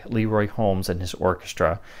by Leroy Holmes and his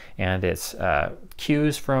orchestra, and it's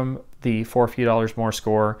cues from the For a Few Dollars More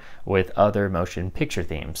score with other motion picture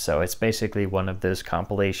themes. So it's basically one of those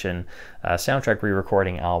compilation soundtrack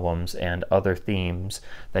re-recording albums and other themes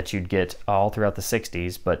that you'd get all throughout the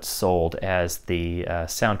 60s, but sold as the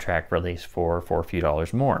soundtrack release for a Few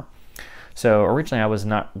Dollars More. So originally I was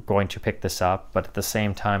not going to pick this up, but at the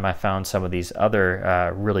same time I found some of these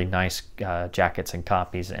other really nice jackets and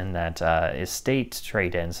copies in that estate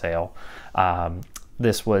trade-in sale.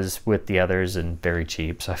 This was with the others and very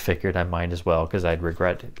cheap, so I figured I might as well because I'd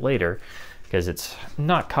regret it later, because it's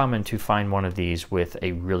not common to find one of these with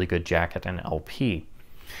a really good jacket and LP.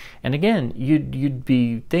 And again, you'd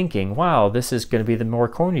be thinking, wow, this is going to be the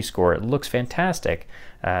Morricone score. It looks fantastic.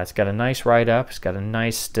 It's got a nice write-up. It's got a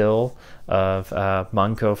nice still of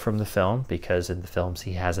Manco from the film, because in the films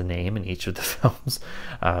he has a name in each of the films,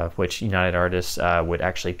 which United Artists would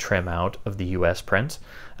actually trim out of the US prints.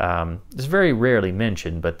 It's very rarely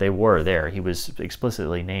mentioned, but they were there. He was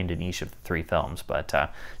explicitly named in each of the 3 films, but as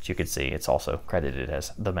you can see, it's also credited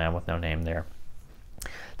as the man with no name there.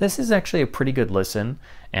 This is actually a pretty good listen,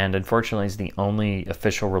 and unfortunately is the only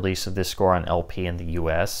official release of this score on LP in the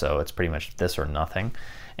US, so it's pretty much this or nothing.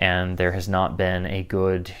 And there has not been a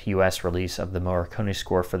good US release of the Morricone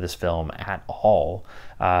score for this film at all.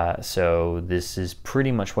 So this is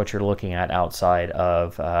pretty much what you're looking at outside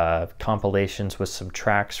of compilations with some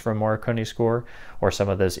tracks from Morricone score, or some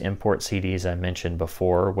of those import CDs I mentioned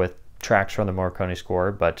before with tracks from the Morricone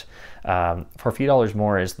score. But For a Few Dollars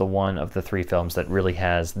More is the one of the 3 films that really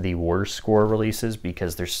has the worst score releases,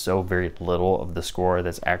 because there's so very little of the score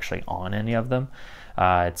that's actually on any of them.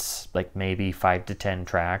 It's like maybe 5 to 10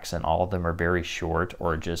 tracks, and all of them are very short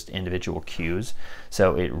or just individual cues.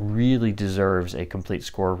 So it really deserves a complete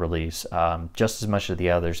score release, just as much as the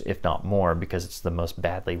others, if not more, because it's the most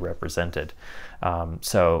badly represented.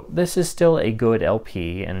 So this is still a good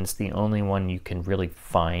LP, and it's the only one you can really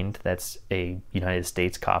find that's a United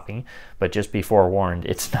States copy. But just be forewarned,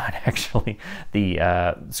 it's not actually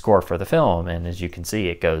the score for the film. And as you can see,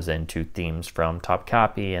 it goes into themes from Top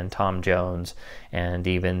Copy and Tom Jones, and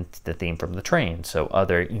even the theme from The Train, so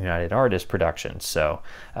other United Artists productions. So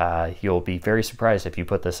you'll be very surprised if you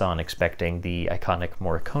put this on expecting the iconic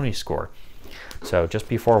Morricone score. So just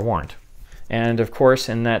be forewarned. And of course,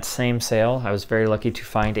 in that same sale, I was very lucky to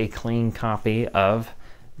find a clean copy of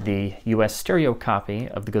the US stereo copy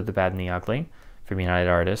of The Good, the Bad, and the Ugly from United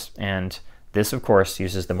Artists. And this, of course,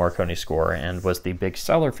 uses the Morricone score and was the big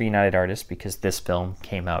seller for United Artists because this film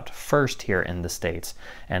came out first here in the States,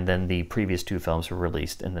 and then the previous 2 films were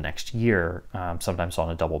released in the next year, sometimes on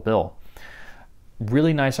a double bill.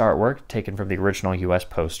 Really nice artwork taken from the original US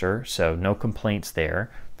poster, so no complaints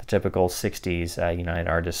there. The typical 60s United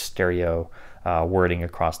Artists stereo wording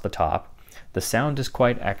across the top. The sound is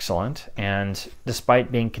quite excellent, and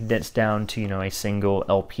despite being condensed down to a single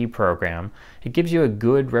LP program, it gives you a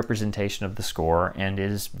good representation of the score and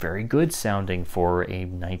is very good sounding for a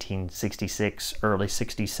 1966, early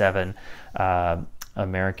 67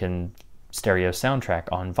 American stereo soundtrack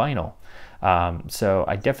on vinyl. So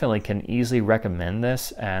I definitely can easily recommend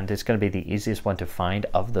this, and it's going to be the easiest one to find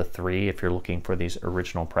of the 3 if you're looking for these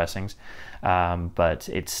original pressings. But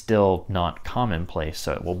it's still not commonplace,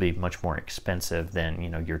 so it will be much more expensive than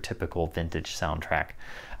your typical vintage soundtrack.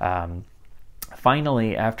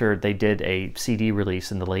 Finally, after they did a CD release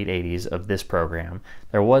in the late 80s of this program,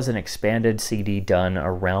 there was an expanded CD done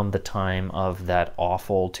around the time of that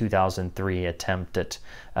awful 2003 attempt at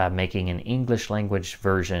making an English language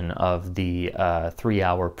version of the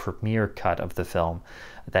 3-hour premiere cut of the film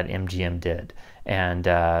that MGM did. And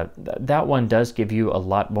that one does give you a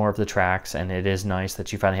lot more of the tracks, and it is nice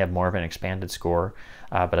that you finally have more of an expanded score.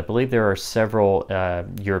 But I believe there are several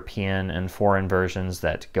European and foreign versions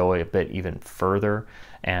that go a bit even further.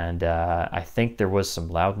 And I think there was some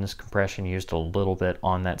loudness compression used a little bit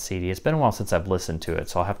on that CD. It's been a while since I've listened to it,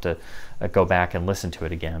 so I'll have to go back and listen to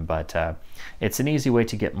it again. But it's an easy way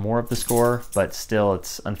to get more of the score, but still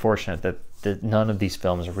it's unfortunate that none of these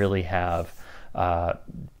films really have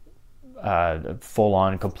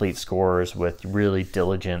full-on complete scores with really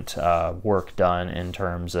diligent work done in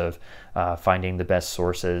terms of finding the best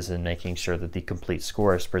sources and making sure that the complete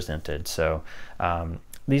score is presented. So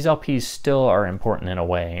these LPs still are important in a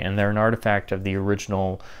way, and they're an artifact of the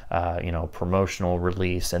original promotional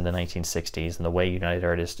release in the 1960s and the way United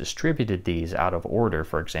Artists distributed these out of order,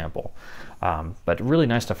 for example. But really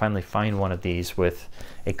nice to finally find one of these with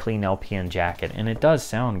a clean LP and jacket, and it does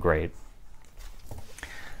sound great.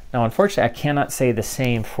 Now, unfortunately, I cannot say the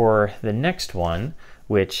same for the next one,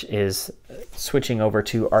 which is switching over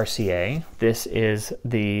to RCA. This is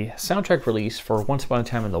the soundtrack release for Once Upon a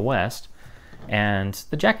Time in the West, and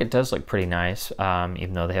the jacket does look pretty nice,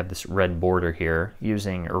 even though they have this red border here,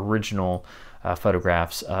 using original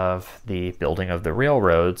photographs of the building of the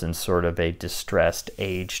railroads and sort of a distressed,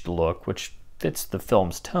 aged look, which fits the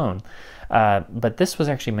film's tone. But this was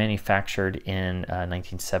actually manufactured in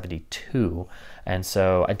 1972, and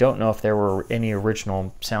so I don't know if there were any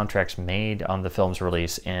original soundtracks made on the film's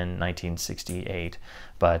release in 1968,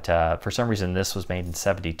 but for some reason this was made in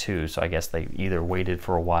 72, so I guess they either waited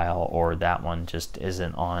for a while or that one just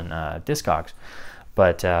isn't on Discogs.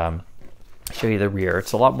 But show you the rear.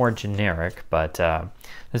 It's a lot more generic, but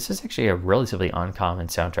this is actually a relatively uncommon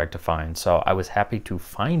soundtrack to find, so I was happy to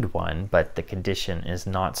find one, but the condition is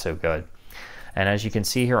not so good. And as you can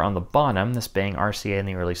see here on the bottom, this being RCA in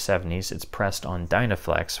the early 70s, it's pressed on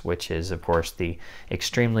Dynaflex, which is, of course, the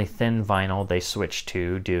extremely thin vinyl they switched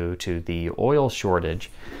to due to the oil shortage.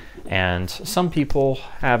 And some people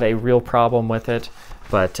have a real problem with it,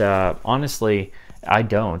 but honestly, I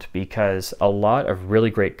don't, because a lot of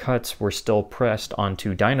really great cuts were still pressed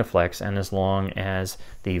onto Dynaflex, and as long as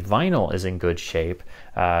the vinyl is in good shape,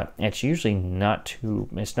 it's usually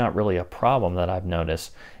it's not really a problem that I've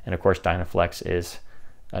noticed. And of course, Dynaflex is,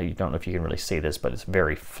 you don't know if you can really see this, but it's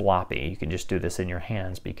very floppy. You can just do this in your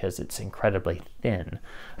hands because it's incredibly thin.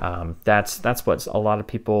 That's what a lot of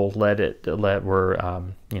people will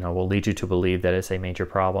lead you to believe that it's a major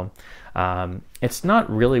problem. It's not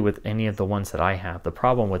really with any of the ones that I have. The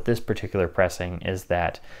problem with this particular pressing is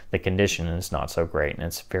that the condition is not so great, and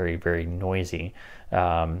it's very, very noisy,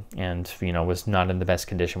 and was not in the best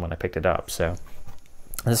condition when I picked it up. So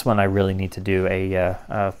this one I really need to do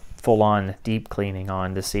a full-on deep cleaning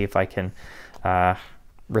on to see if I can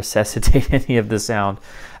resuscitate any of the sound.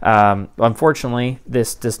 Unfortunately,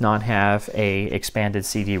 this does not have a expanded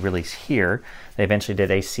CD release here. They eventually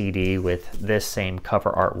did a CD with this same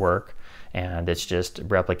cover artwork, and it's just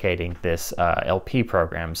replicating this LP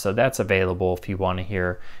program. So that's available if you want to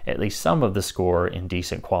hear at least some of the score in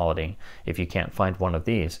decent quality, if you can't find one of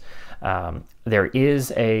these. There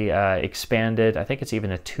is a expanded, I think it's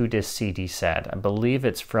even a 2-disc CD set. I believe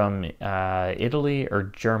it's from Italy or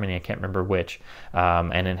Germany, I can't remember which,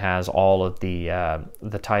 and it has all of the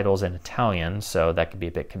titles in Italian, so that could be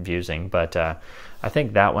a bit confusing, but I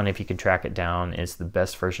think that one, if you can track it down, is the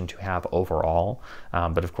best version to have overall,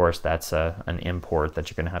 but of course that's an import that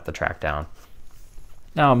you're going to have to track down.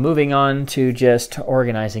 Now, moving on to just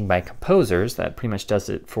organizing by composers, that pretty much does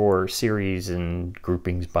it for series and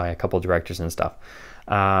groupings by a couple directors and stuff.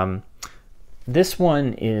 This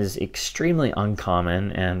one is extremely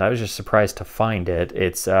uncommon, and I was just surprised to find it.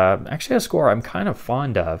 It's actually a score I'm kind of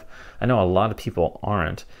fond of. I know a lot of people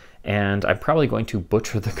aren't, and I'm probably going to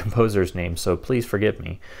butcher the composer's name, so please forgive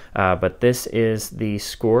me. But this is the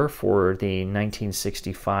score for the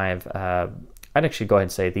 1965 I'd actually go ahead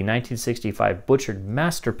and say the 1965 butchered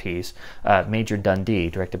masterpiece, Major Dundee,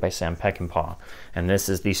 directed by Sam Peckinpah. And this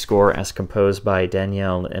is the score as composed by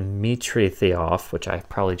Daniel Dmitriev, which I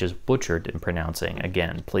probably just butchered in pronouncing.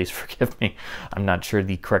 Again, please forgive me. I'm not sure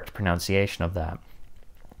the correct pronunciation of that.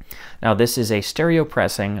 Now, this is a stereo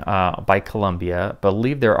pressing by Columbia. I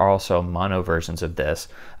believe there are also mono versions of this,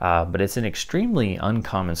 but it's an extremely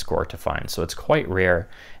uncommon score to find, so it's quite rare,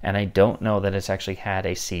 and I don't know that it's actually had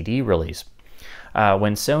a CD release.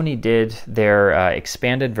 When Sony did their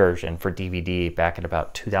expanded version for DVD back in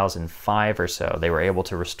about 2005 or so, they were able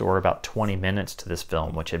to restore about 20 minutes to this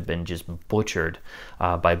film, which had been just butchered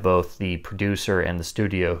by both the producer and the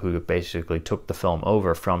studio, who basically took the film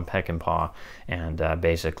over from Peckinpah and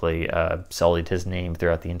basically sullied his name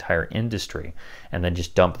throughout the entire industry, and then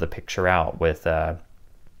just dumped the picture out with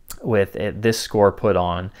this score put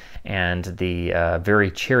on and the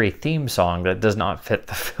very cheery theme song that does not fit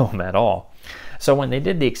the film at all. So when they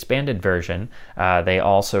did the expanded version, they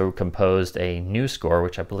also composed a new score,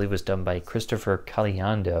 which I believe was done by Christopher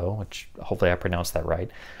Caliendo, which hopefully I pronounced that right.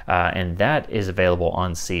 And that is available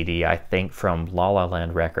on CD, I think, from La La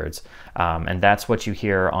Land Records. And that's what you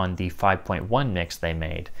hear on the 5.1 mix they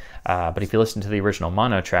made. But if you listen to the original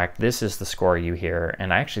mono track, this is the score you hear.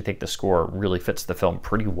 And I actually think the score really fits the film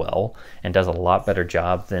pretty well and does a lot better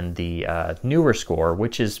job than the newer score,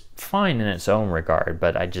 which is fine in its own regard,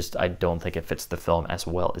 but I don't think it fits the film as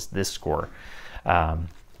well as this score.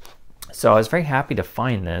 So I was very happy to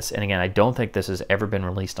find this, and again, I don't think this has ever been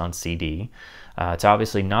released on CD. It's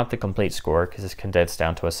obviously not the complete score because it's condensed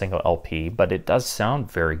down to a single LP, but it does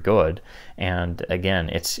sound very good, and again,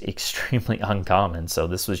 it's extremely uncommon, so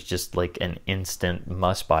this was just like an instant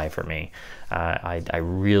must-buy for me. I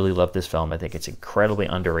really love this film. I think it's incredibly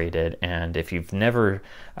underrated, and if you've never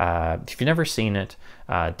seen it,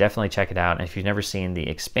 definitely check it out. And if you've never seen the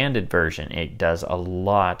expanded version, it does a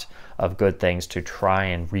lot of good things to try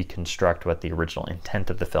and reconstruct what the original intent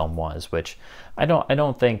of the film was, which I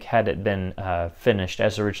don't think, had it been finished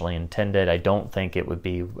as originally intended, I don't think it would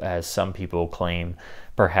be, as some people claim,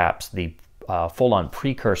 perhaps the full-on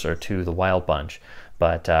precursor to The Wild Bunch.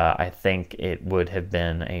 But I think it would have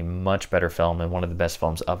been a much better film and one of the best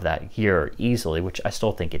films of that year easily, which I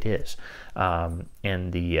still think it is. In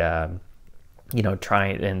the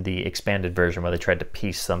in the expanded version where they tried to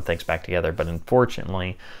piece some things back together, but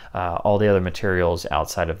unfortunately all the other materials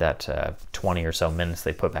outside of that 20 or so minutes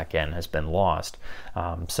they put back in has been lost.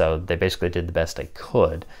 So they basically did the best they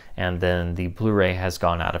could, and then the Blu-ray has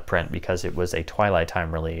gone out of print because it was a Twilight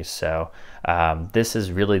Time release. So this is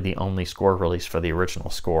really the only score release for the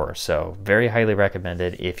original score, so very highly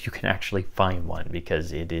recommended if you can actually find one,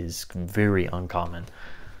 because it is very uncommon.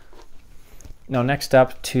 Now, next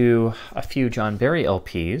up to a few John Barry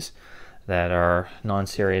LPs that are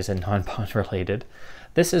non-series and non-Bond related.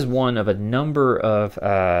 This is one of a number of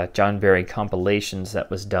John Barry compilations that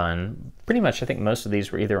was done. Pretty much, I think most of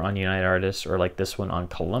these were either on United Artists or like this one on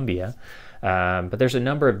Columbia. But there's a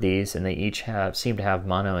number of these, and they each seem to have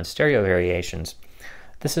mono and stereo variations.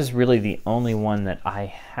 This is really the only one that I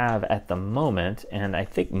have at the moment, and I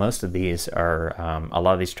think most of these are, a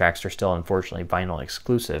lot of these tracks are still unfortunately vinyl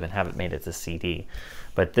exclusive and haven't made it to CD.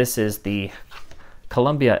 But this is the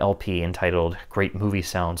Columbia LP entitled Great Movie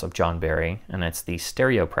Sounds of John Barry, and it's the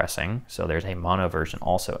stereo pressing, so there's a mono version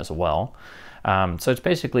also as well. So it's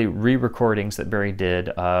basically re-recordings that Barry did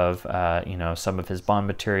of some of his Bond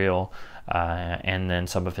material and then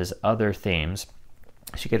some of his other themes.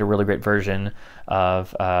 So you get a really great version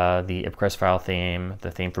of the Ipcrest file theme,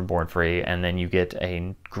 the theme for Born Free, and then you get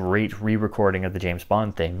a great re-recording of the James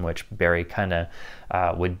Bond theme, which Barry kind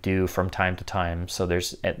of would do from time to time. So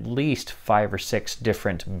there's at least 5 or 6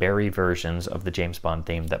 different Barry versions of the James Bond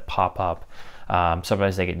theme that pop up.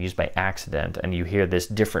 Sometimes they get used by accident, and you hear this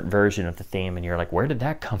different version of the theme and you're like, where did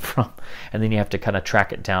that come from? And then you have to kind of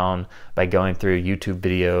track it down by going through YouTube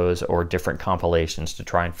videos or different compilations to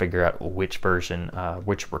try and figure out which version,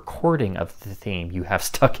 which recording of the theme you have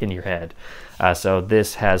stuck in your head. So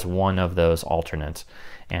this has one of those alternates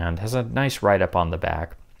and has a nice write-up on the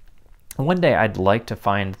back. One day I'd like to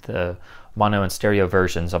find the mono and stereo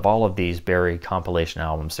versions of all of these Barry compilation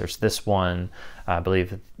albums. There's this one, I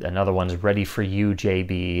believe another one's Ready for You,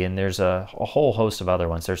 JB, and there's a whole host of other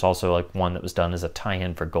ones. There's also like one that was done as a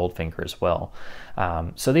tie-in for Goldfinger as well.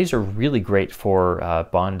 So these are really great for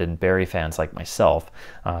Bond and Barry fans like myself.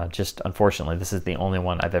 Just unfortunately, this is the only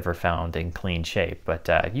one I've ever found in clean shape, but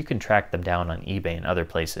you can track them down on eBay and other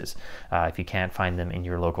places if you can't find them in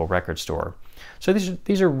your local record store. So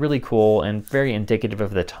these are really cool and very indicative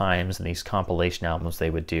of the times and these compilation albums they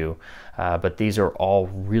would do. But these are all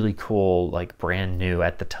really cool, like brand new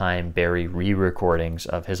at the time Barry re-recordings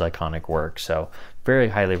of his iconic work. So very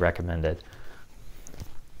highly recommended.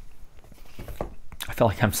 I feel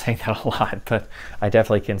like I'm saying that a lot, but I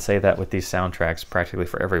definitely can say that with these soundtracks practically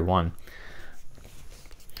for every one.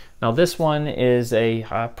 Now this one is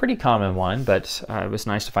a pretty common one, but it was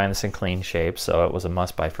nice to find this in clean shape, so it was a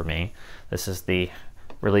must-buy for me. This is the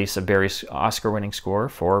release of Barry's Oscar-winning score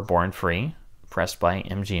for Born Free, pressed by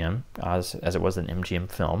MGM, as it was an MGM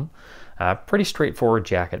film. Pretty straightforward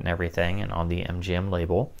jacket and everything, and on the MGM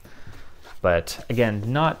label. But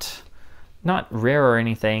again, not rare or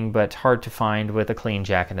anything, but hard to find with a clean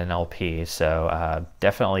jacket and LP, so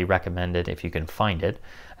definitely recommend it if you can find it.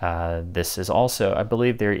 This is also, I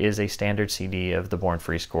believe there is a standard CD of the Born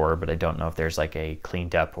Free score, but I don't know if there's like a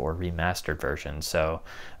cleaned up or remastered version. So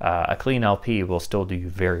a clean LP will still do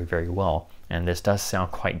very, very well. And this does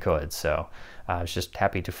sound quite good. So I was just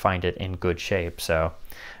happy to find it in good shape. So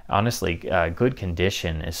honestly, good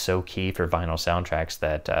condition is so key for vinyl soundtracks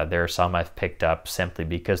that there are some I've picked up simply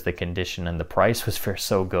because the condition and the price was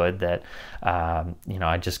so good that, you know,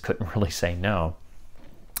 I just couldn't really say no.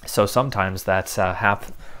 So sometimes that's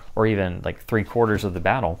half or even like 3/4 of the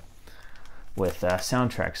battle with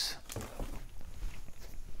soundtracks.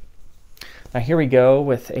 Now here we go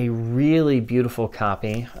with a really beautiful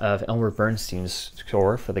copy of Elmer Bernstein's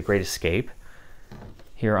score for The Great Escape.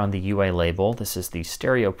 Here on the UA label, this is the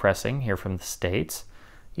stereo pressing here from the States,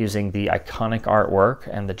 using the iconic artwork,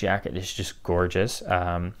 and the jacket is just gorgeous.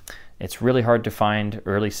 It's really hard to find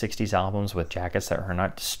early 60s albums with jackets that are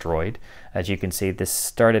not destroyed. As you can see, this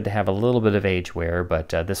started to have a little bit of age wear, but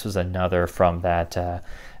this was another from that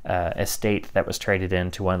estate that was traded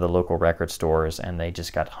into one of the local record stores, and they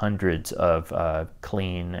just got hundreds of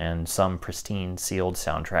clean and some pristine sealed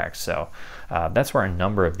soundtracks. So that's where a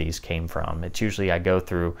number of these came from. It's usually I go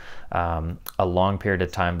through a long period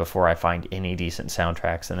of time before I find any decent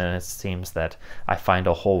soundtracks, and then it seems that I find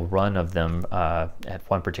a whole run of them at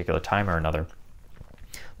one particular time or another.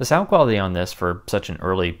 The sound quality on this for such an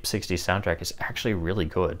early 60s soundtrack is actually really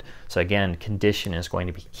good. So again, condition is going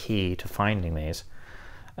to be key to finding these.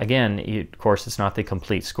 Again, of course, it's not the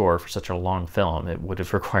complete score for such a long film. It would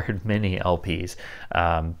have required many LPs.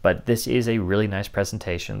 But this is a really nice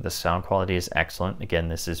presentation. The sound quality is excellent. Again,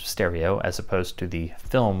 this is stereo as opposed to the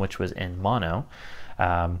film, which was in mono.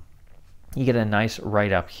 You get a nice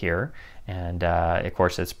write-up here. And of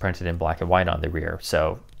course, it's printed in black and white on the rear.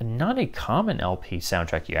 So not a common LP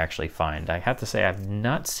soundtrack you actually find. I have to say I've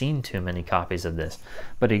not seen too many copies of this,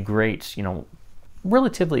 but a great, you know,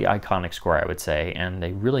 relatively iconic score, I would say, and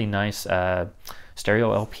a really nice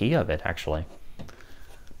stereo LP of it, actually.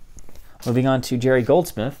 Moving on to Jerry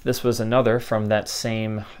Goldsmith, this was another from that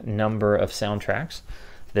same number of soundtracks.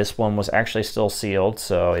 This one was actually still sealed,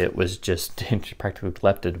 so it was just practically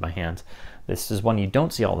left into my hands. This is one you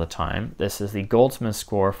don't see all the time. This is the Goldsmith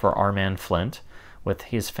score for Our Man Flint, with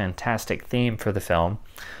his fantastic theme for the film.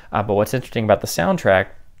 But what's interesting about the soundtrack,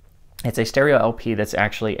 it's a stereo LP that's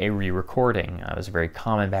actually a re-recording. It was very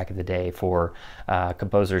common back in the day for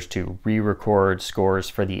composers to re-record scores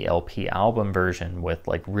for the LP album version with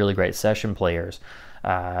like really great session players.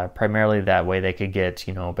 Primarily that way they could get,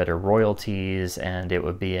 better royalties, and it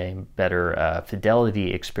would be a better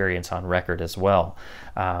fidelity experience on record as well.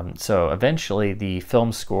 So eventually the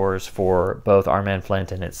film scores for both Our Man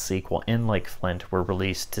Flint and its sequel In Lake Flint were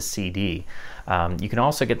released to CD. You can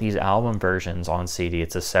also get these album versions on CD.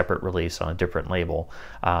 It's a separate release on a different label,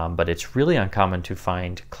 but it's really uncommon to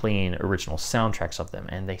find clean original soundtracks of them,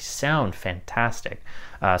 and they sound fantastic.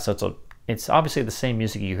 So it's obviously the same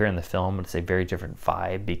music you hear in the film, but it's a very different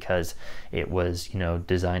vibe because it was,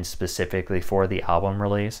 designed specifically for the album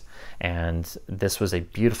release. And this was a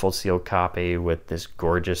beautiful sealed copy with this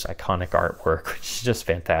gorgeous, iconic artwork, which is just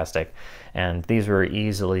fantastic. And these were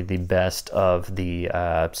easily the best of the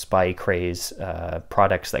Spy Craze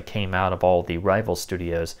products that came out of all the rival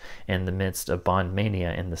studios in the midst of Bond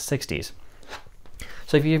mania in the 60s.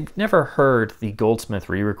 So if you've never heard the Goldsmith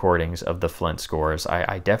re-recordings of the Flint scores,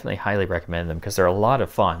 I definitely highly recommend them because they're a lot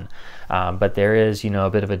of fun. But there is, a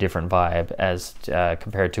bit of a different vibe as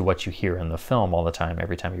compared to what you hear in the film all the time,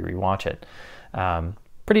 every time you rewatch it.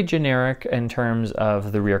 Pretty generic in terms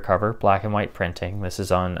of the rear cover, black and white printing. This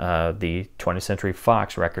is on the 20th Century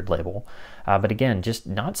Fox record label. But again, just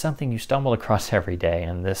not something you stumble across every day.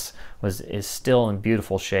 And this is still in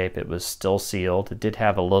beautiful shape. It was still sealed. It did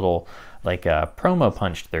have a little promo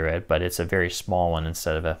punched through it, but it's a very small one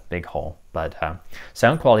instead of a big hole. But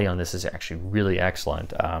sound quality on this is actually really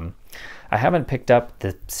excellent. I haven't picked up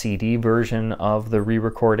the CD version of the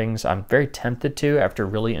re-recordings. I'm very tempted to after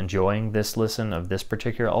really enjoying this listen of this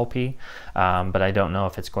particular LP, but I don't know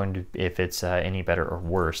if it's any better or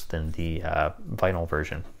worse than the vinyl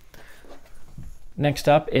version. Next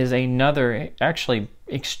up is another actually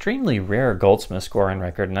extremely rare Goldsmith score on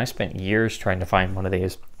record, and I spent years trying to find one of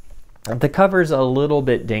these. The cover's a little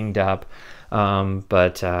bit dinged up,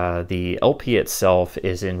 but the LP itself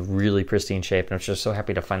is in really pristine shape, and I'm just so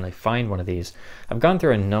happy to finally find one of these. I've gone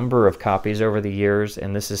through a number of copies over the years,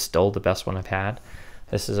 and this is still the best one I've had.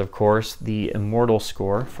 This is, of course, the Immortal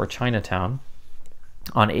score for Chinatown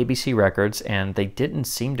on ABC Records, and they didn't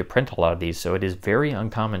seem to print a lot of these, so it is very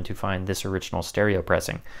uncommon to find this original stereo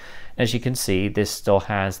pressing. As you can see, this still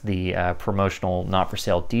has the promotional not for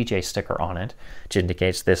sale DJ sticker on it, which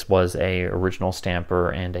indicates this was a original stamper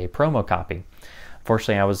and a promo copy.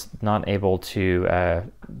 Fortunately, I was not able to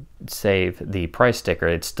save the price sticker.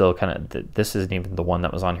 It's still this isn't even the one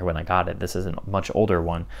that was on here when I got it. This is a much older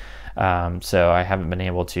one. So I haven't been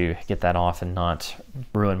able to get that off and not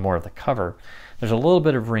ruin more of the cover. There's a little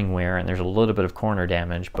bit of ring wear and there's a little bit of corner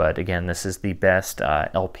damage, but again, this is the best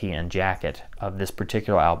LP and jacket of this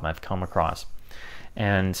particular album I've come across.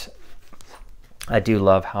 And I do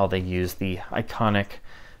love how they use the iconic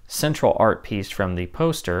central art piece from the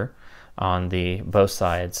poster on both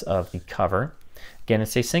sides of the cover. Again,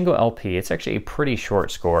 it's a single LP. It's actually a pretty short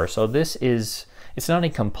score, so it's not a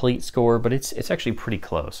complete score, but it's actually pretty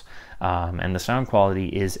close. And the sound quality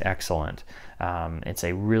is excellent. It's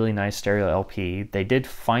a really nice stereo LP. They did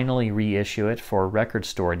finally reissue it for Record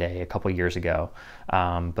Store Day a couple years ago,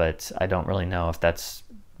 but I don't really know if that's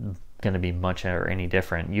going to be much or any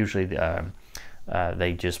different. Usually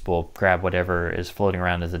they just will grab whatever is floating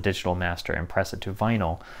around as a digital master and press it to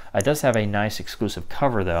vinyl. It does have a nice exclusive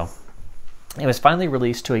cover though. It was finally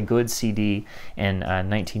released to a good CD in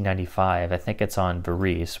 1995. I think it's on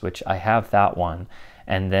Varice, which I have that one.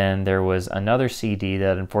 And then there was another CD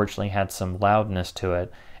that unfortunately had some loudness to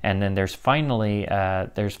it. And then there's finally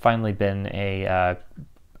been a,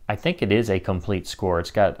 I think it is a complete score.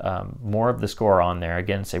 It's got more of the score on there.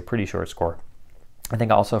 Again, it's a pretty short score. I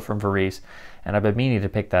think also from Varice. And I've been meaning to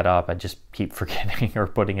pick that up. I just keep forgetting or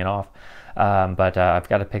putting it off. But I've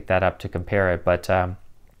got to pick that up to compare it. But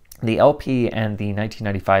the LP and the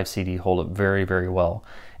 1995 CD hold up very, very well.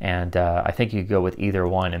 And I think you could go with either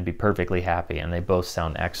one and be perfectly happy, and they both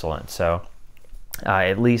sound excellent. So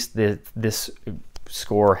at least this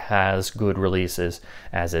score has good releases,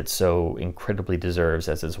 as it so incredibly deserves,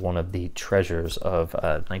 as it's one of the treasures of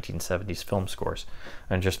 1970s film scores,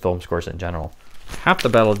 and just film scores in general. Half the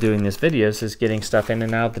battle of doing these videos is getting stuff in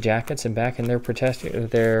and out of the jackets and back in their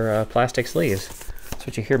plastic sleeves. That's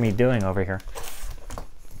what you hear me doing over here.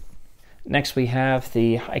 Next we have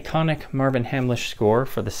the iconic Marvin Hamlish score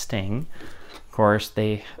for The Sting. Of course,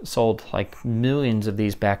 they sold like millions of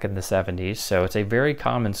these back in the 70s, so it's a very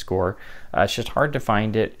common score. It's just hard to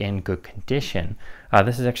find it in good condition.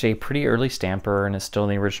 This is actually a pretty early stamper, and it's still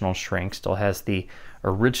in the original shrink. Still has the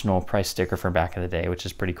original price sticker from back in the day, which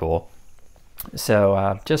is pretty cool.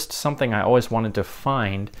 So just something I always wanted to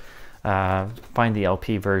find the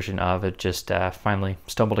LP version of it. Just finally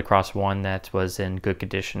stumbled across one that was in good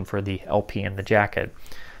condition for the LP and the jacket.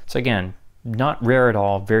 So again, not rare at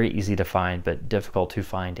all, very easy to find, but difficult to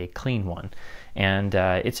find a clean one. And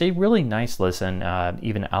it's a really nice listen,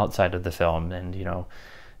 even outside of the film, and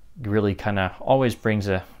really kind of always brings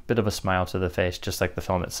a bit of a smile to the face, just like the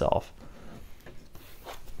film itself.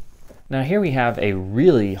 Now here we have a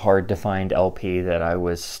really hard to find LP that I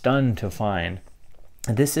was stunned to find.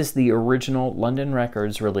 This is the original London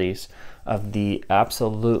Records release of the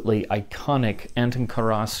absolutely iconic Anton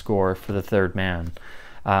Karas score for The Third Man.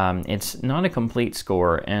 It's not a complete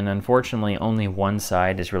score, and unfortunately only one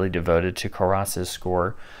side is really devoted to Karas's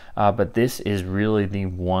score, but this is really the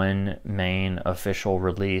one main official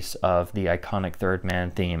release of the iconic Third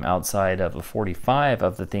Man theme, outside of a 45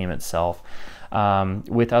 of the theme itself,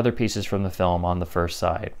 with other pieces from the film on the first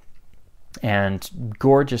side. And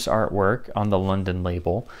gorgeous artwork on the London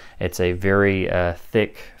label. It's a very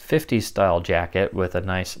thick 50s style jacket with a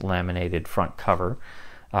nice laminated front cover.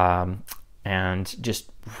 And just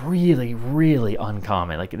really, really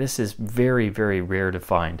uncommon. Like, this is very, very rare to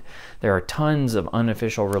find. There are tons of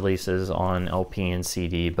unofficial releases on LP and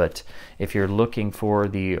CD, but if you're looking for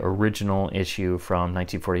the original issue from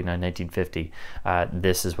 1949-1950,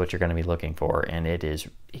 this is what you're going to be looking for, and it is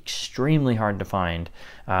extremely hard to find,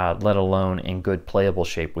 let alone in good playable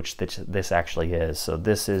shape, which this actually is. So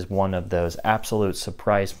this is one of those absolute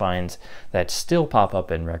surprise finds that still pop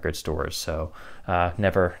up in record stores. So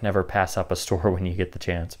never pass up a store when you get the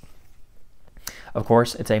chance. Of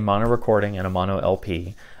course, it's a mono recording and a mono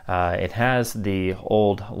LP. It has the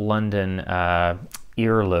old London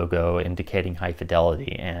ear logo indicating high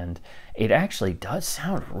fidelity, and it actually does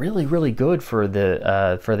sound really, really good for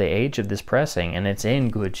the age of this pressing, and it's in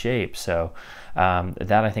good shape. So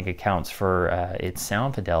that, I think, accounts for its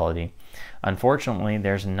sound fidelity. Unfortunately,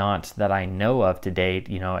 there's not, that I know of to date,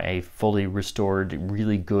 a fully restored,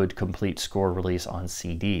 really good, complete score release on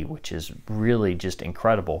CD, which is really just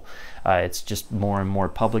incredible. It's just more and more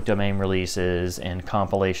public domain releases and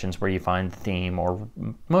compilations where you find the theme, or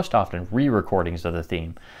most often re-recordings of the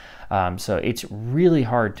theme. So it's really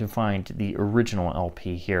hard to find the original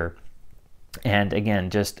LP here. And again,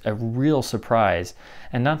 just a real surprise.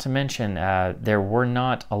 And not to mention, there were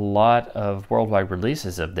not a lot of worldwide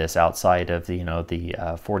releases of this outside of the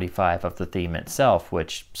 45 of the theme itself,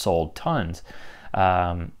 which sold tons.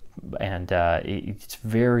 It's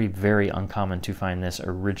very, very uncommon to find this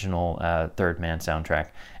original Third Man soundtrack.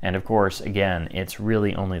 And of course, again, it's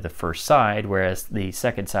really only the first side, whereas the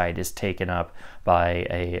second side is taken up by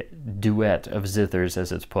a duet of zithers,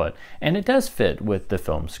 as it's put. And it does fit with the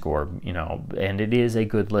film score, and it is a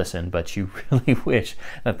good listen, but you really wish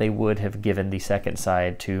that they would have given the second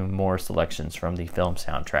side to more selections from the film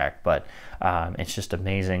soundtrack. But it's just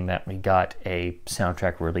amazing that we got a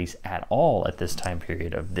soundtrack release at all at this time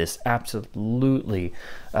period of this absolutely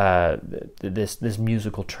this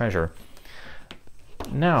musical treasure.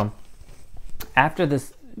 Now, after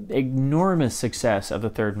this enormous success of The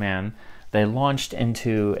Third Man, they launched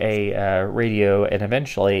into a radio and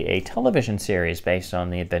eventually a television series based on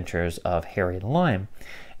the adventures of Harry Lime.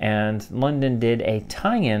 And London did a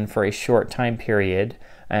tie-in for a short time period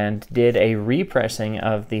and did a repressing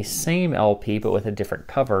of the same LP but with a different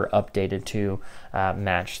cover, updated to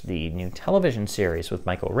match the new television series with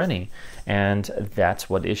Michael Rennie. And that's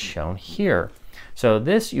what is shown here. So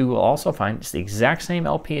this you will also find it's the exact same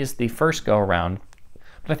LP as the first go-around,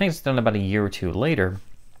 but I think it's done about a year or two later.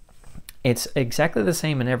 It's exactly the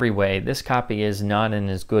same in every way. This copy is not in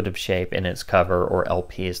as good of shape in its cover or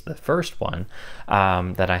LP as the first one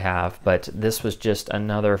that I have, but this was just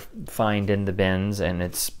another find in the bins, and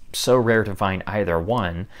it's so rare to find either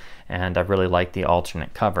one, and I really like the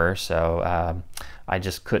alternate cover, so I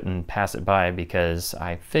just couldn't pass it by, because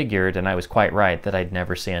I figured, and I was quite right, that I'd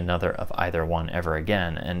never see another of either one ever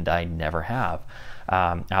again, and I never have.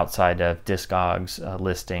 Outside of Discogs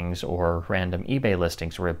listings or random eBay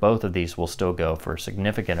listings, where both of these will still go for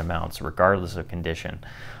significant amounts regardless of condition.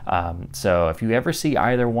 So if you ever see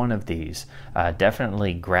either one of these,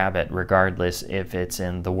 definitely grab it regardless if it's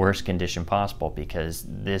in the worst condition possible, because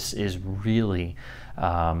this is really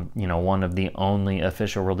one of the only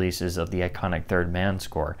official releases of the iconic Third Man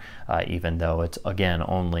score, even though it's, again,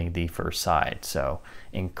 only the first side. So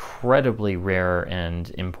incredibly rare and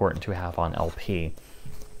important to have on LP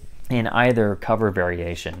in either cover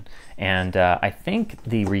variation. And I think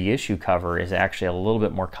the reissue cover is actually a little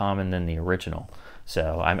bit more common than the original.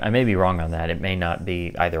 So I may be wrong on that. It may not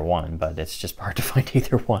be either one, but it's just hard to find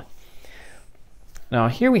either one. Now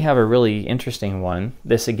here we have a really interesting one.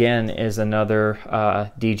 This again is another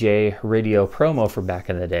DJ radio promo for back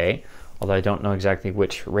in the day, although I don't know exactly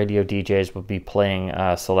which radio DJs will be playing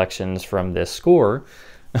selections from this score.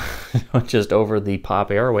 just over the pop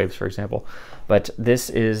airwaves, for example. But this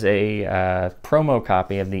is a promo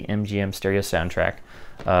copy of the MGM stereo soundtrack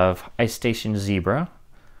of Ice Station Zebra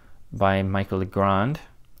by Michael Legrand,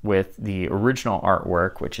 with the original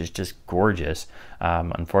artwork, which is just gorgeous.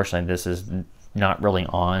 Unfortunately, this is not really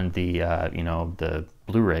on the the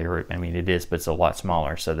Blu-ray, or I mean it is, but it's a lot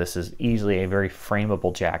smaller. So this is easily a very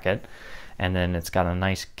frameable jacket, and then it's got a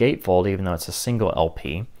nice gatefold, even though it's a single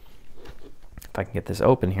LP. If I can get this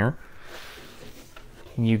open here,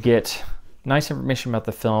 you get nice information about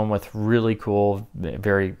the film with really cool,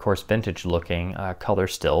 very, of course, vintage looking color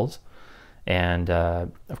stills. And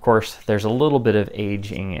of course, there's a little bit of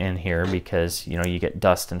aging in here because, you know, you get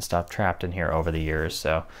dust and stuff trapped in here over the years.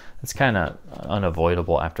 So it's kind of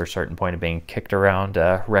unavoidable after a certain point of being kicked around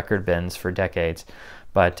record bins for decades.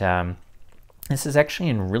 But this is actually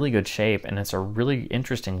in really good shape, and it's a really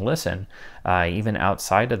interesting listen, even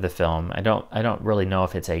outside of the film. I don't really know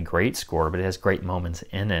if it's a great score, but it has great moments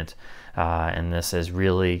in it. And this is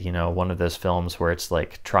really, you know, one of those films where it's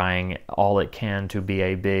like trying all it can to be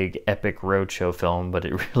a big epic roadshow film, but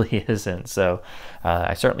it really isn't. So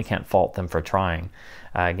I certainly can't fault them for trying.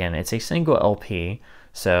 Again, it's a single LP,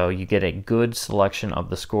 so you get a good selection of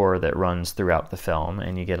the score that runs throughout the film,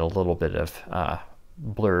 and you get a little bit of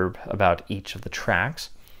blurb about each of the tracks.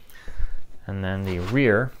 And then the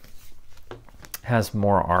rear has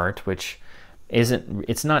more art, which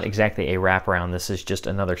it's not exactly a wraparound. This is just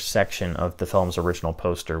another section of the film's original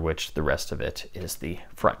poster, which the rest of it is the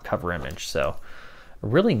front cover image. So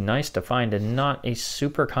really nice to find, and not a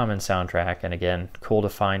super common soundtrack, and again, cool to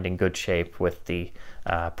find in good shape with the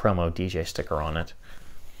promo DJ sticker on it.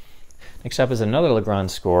 Next up is another Legrand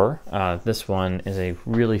score. This one is a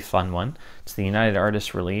really fun one. It's the United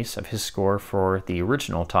Artists release of his score for the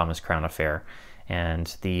original Thomas Crown Affair,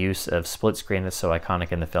 and the use of split screen that's so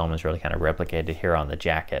iconic in the film is really kind of replicated here on the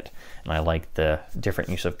jacket. And I like the different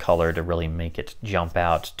use of color to really make it jump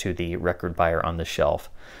out to the record buyer on the shelf.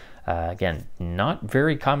 Again, not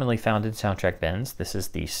very commonly found in soundtrack bins. This is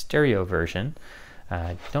the stereo version.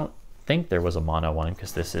 I don't think there was a mono one,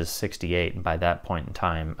 because this is 68, and by that point in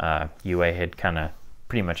time UA had kind of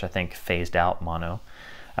pretty much, I think, phased out mono.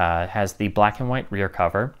 It has the black and white rear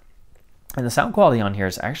cover, and the sound quality on here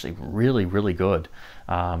is actually really, really good.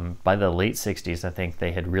 By the late 60s, I think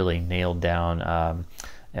they had really nailed down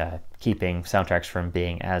keeping soundtracks from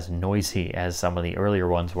being as noisy as some of the earlier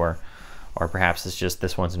ones were, or perhaps it's just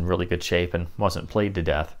this one's in really good shape and wasn't played to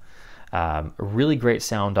death. Really great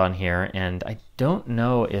sound on here, and I don't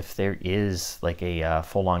know if there is like a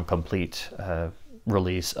full-on complete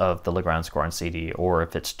release of the Legrand score on CD, or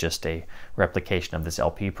if it's just a replication of this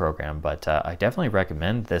LP program, but I definitely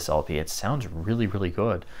recommend this LP. It sounds really, really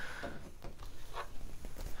good.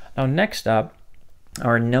 Now next up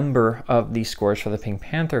are a number of the scores for the Pink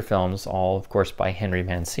Panther films, all of course by Henry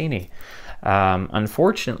Mancini.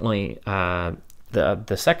 Unfortunately,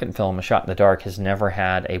 the second film, A Shot in the Dark, has never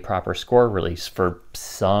had a proper score release for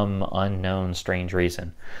some unknown strange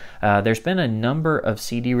reason. There's been a number of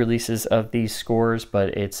CD releases of these scores, but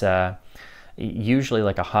it's usually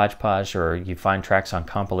like a hodgepodge, or you find tracks on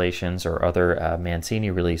compilations or other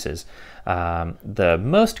Mancini releases. The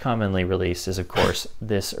most commonly released is, of course,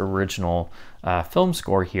 this original film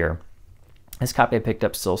score here. This copy I picked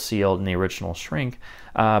up still sealed in the original shrink,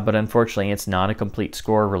 but unfortunately it's not a complete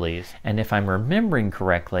score release. And if I'm remembering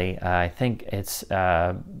correctly, I think it's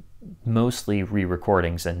mostly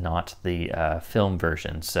re-recordings and not the film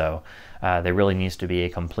version. So there really needs to be a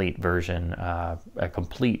complete version, a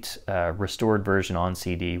complete restored version on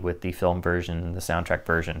CD with the film version and the soundtrack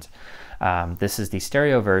versions. This is the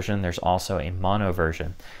stereo version. There's also a mono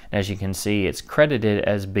version. As you can see, it's credited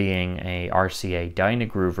as being a RCA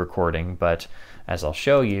Dynagroove recording, but as I'll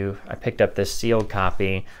show you, I picked up this sealed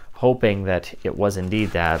copy hoping that it was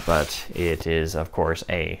indeed that, but it is, of course,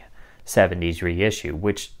 a 70s reissue,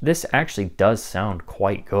 which this actually does sound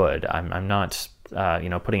quite good. I'm not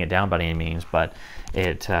putting it down by any means, but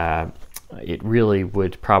it really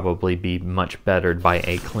would probably be much bettered by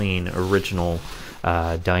a clean original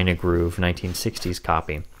Dynagroove 1960s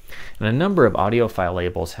copy. And a number of audiophile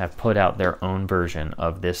labels have put out their own version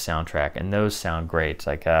of this soundtrack, and those sound great.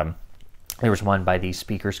 Like there was one by the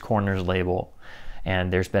Speakers Corners label,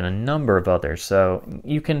 and there's been a number of others. So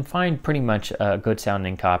you can find pretty much a good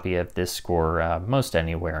sounding copy of this score most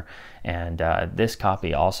anywhere. And this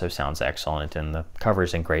copy also sounds excellent, and the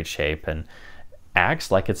cover's in great shape and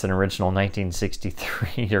acts like it's an original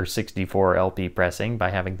 1963 or 64 LP pressing by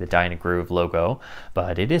having the Dynagroove logo,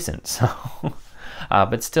 but it isn't. So,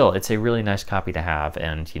 but still, it's a really nice copy to have,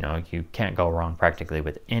 and you can't go wrong practically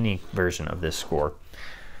with any version of this score.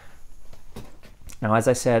 Now, as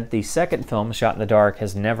I said, the second film, Shot in the Dark,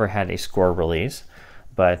 has never had a score release,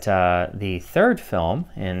 but the third film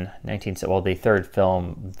the third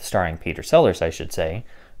film starring Peter Sellers, I should say,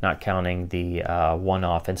 not counting the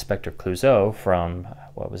one-off Inspector Clouseau from,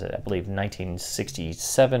 what was it, I believe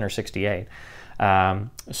 1967 or 68.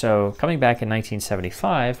 So coming back in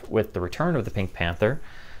 1975 with the return of the Pink Panther,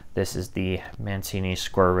 this is the Mancini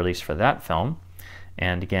score release for that film.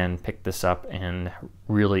 And again, picked this up in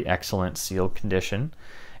really excellent sealed condition.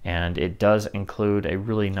 And it does include a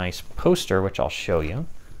really nice poster, which I'll show you.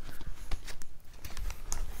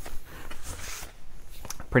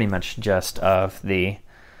 Pretty much just of the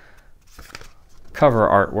cover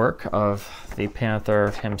artwork of the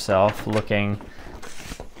Panther himself, looking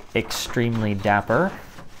extremely dapper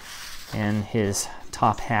in his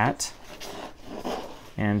top hat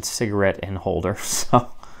and cigarette end holder.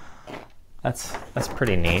 So that's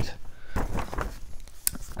pretty neat.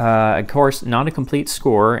 Of course, not a complete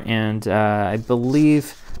score, and I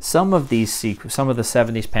believe some of the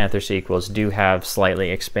 70s Panther sequels do have slightly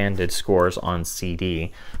expanded scores on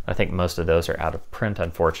CD. I think most of those are out of print,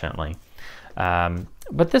 unfortunately.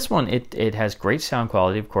 But this one, it has great sound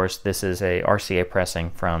quality. Of course, this is a RCA pressing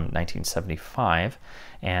from 1975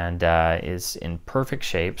 and is in perfect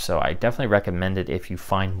shape, so I definitely recommend it if you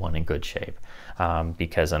find one in good shape,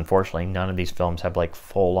 because unfortunately none of these films have like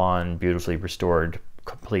full-on beautifully restored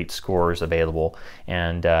complete scores available.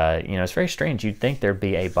 And you know, it's very strange. You'd think there'd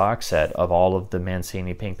be a box set of all of the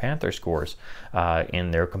Mancini Pink Panther scores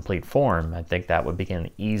in their complete form. I think that would be an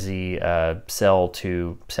easy sell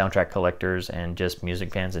to soundtrack collectors and just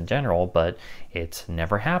music fans in general, but it's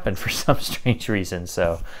never happened for some strange reason.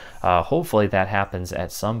 So hopefully that happens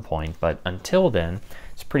at some point, but until then,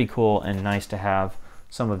 it's pretty cool and nice to have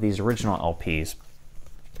some of these original LPs.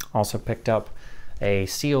 Also picked up a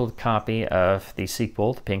sealed copy of the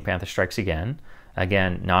sequel, The Pink Panther Strikes Again.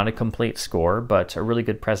 Again, not a complete score, but a really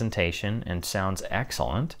good presentation and sounds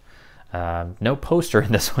excellent. No poster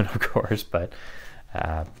in this one, of course, but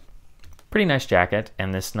pretty nice jacket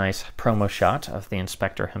and this nice promo shot of the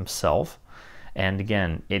inspector himself. And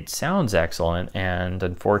again, it sounds excellent, and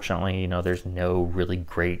unfortunately, you know, there's no really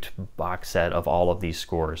great box set of all of these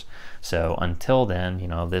scores. So until then, you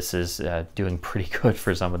know, this is doing pretty good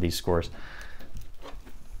for some of these scores.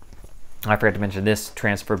 I forgot to mention this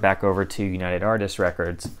transferred back over to United Artists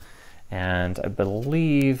Records, and I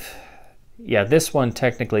believe, yeah, this one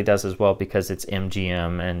technically does as well because it's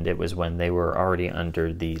MGM, and it was when they were already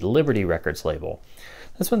under the Liberty Records label.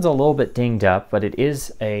 This one's a little bit dinged up, but it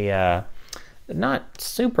is a not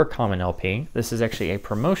super common LP. This is actually a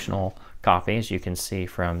promotional copy, as you can see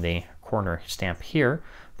from the corner stamp here.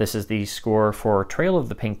 This is the score for Trail of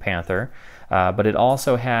the Pink Panther, but it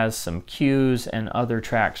also has some cues and other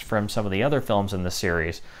tracks from some of the other films in the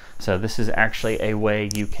series. So this is actually a way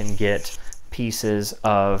you can get pieces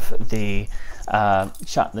of the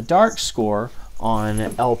Shot in the Dark score on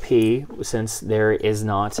LP, since there is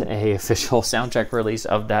not an official soundtrack release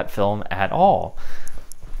of that film at all.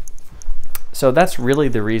 So that's really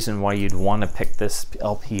the reason why you'd want to pick this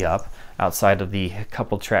LP up, outside of the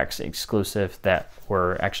couple tracks exclusive that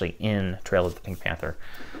were actually in Trail of the Pink Panther.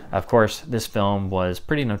 Of course, this film was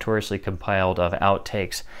pretty notoriously compiled of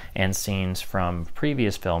outtakes and scenes from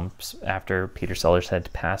previous films after Peter Sellers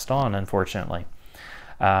had passed on, unfortunately.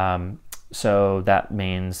 So that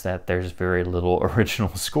means that there's very little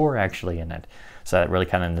original score actually in it. So that really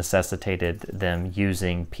kind of necessitated them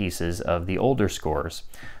using pieces of the older scores.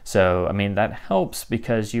 So, I mean, that helps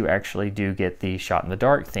because you actually do get the Shot in the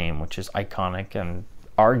Dark theme, which is iconic and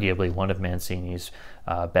arguably one of Mancini's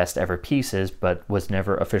best ever pieces, but was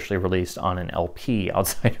never officially released on an LP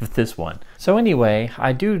outside of this one. So anyway,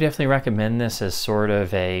 I do definitely recommend this as sort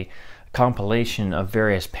of a compilation of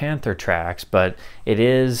various Panther tracks, but it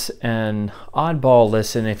is an oddball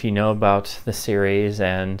listen if you know about the series,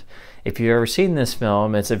 and if you've ever seen this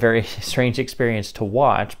film, it's a very strange experience to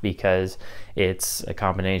watch because it's a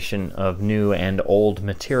combination of new and old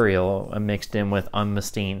material mixed in with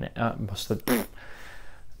unseen outtakes.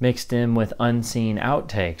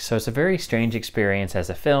 So it's a very strange experience as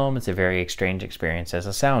a film. It's a very strange experience as a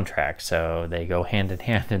soundtrack. So they go hand in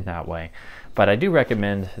hand in that way. But I do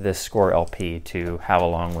recommend this score LP to have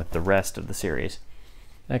along with the rest of the series.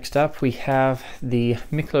 Next up, we have the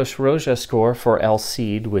Miklos Rozsa score for El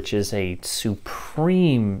Cid, which is a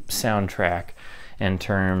supreme soundtrack in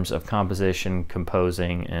terms of composition,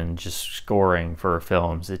 composing, and just scoring for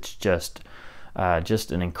films. It's just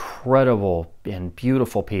an incredible and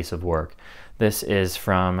beautiful piece of work. This is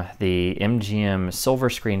from the MGM Silver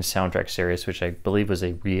Screen soundtrack series, which I believe was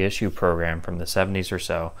a reissue program from the 70s or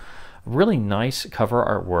so. Really nice cover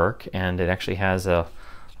artwork, and it actually has a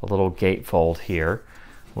little gatefold here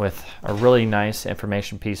with a really nice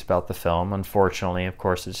information piece about the film. Unfortunately, of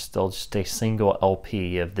course, it's still just a single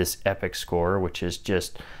LP of this epic score, which is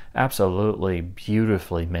just absolutely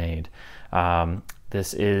beautifully made.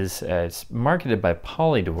 This is it's marketed by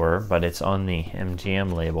Polydor, but it's on the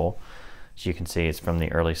MGM label. As you can see, it's from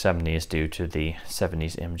the early 70s due to the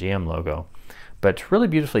 70s MGM logo. But really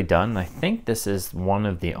beautifully done. I think this is one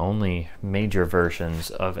of the only major versions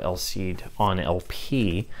of El Cid on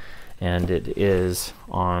LP, and it is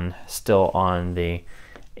still on the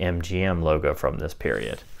MGM logo from this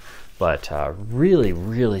period. But really,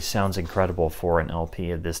 really sounds incredible for an LP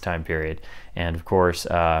of this time period. And of course,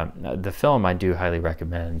 the film I do highly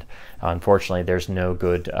recommend. Unfortunately, there's no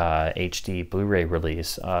good HD Blu-ray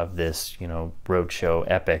release of this, roadshow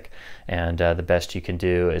epic. And the best you can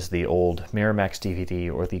do is the old Miramax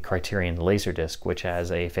DVD or the Criterion Laserdisc, which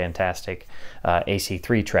has a fantastic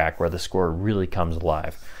AC3 track where the score really comes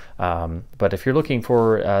alive. But if you're looking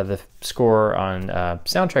for the score on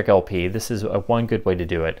soundtrack LP, this is one good way to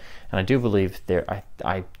do it. And I do believe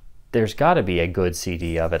there's got to be a good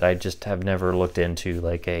CD of it. I just have never looked into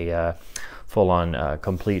like a full-on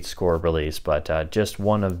complete score release, but just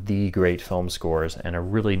one of the great film scores and a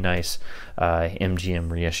really nice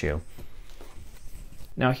MGM reissue.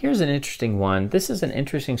 Now here's an interesting one. This is an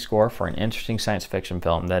interesting score for an interesting science fiction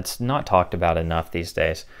film that's not talked about enough these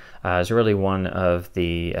days. It's really one of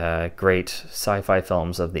the great sci-fi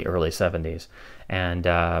films of the early 70s.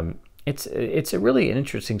 And it's a really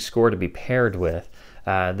interesting score to be paired with.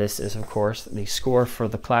 This is, of course, the score for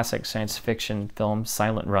the classic science fiction film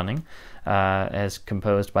Silent Running, as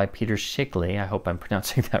composed by Peter Schickele. I hope I'm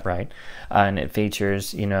pronouncing that right. And it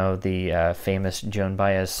features, the famous Joan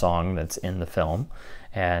Baez song that's in the film.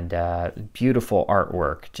 And beautiful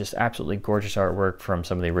artwork, just absolutely gorgeous artwork from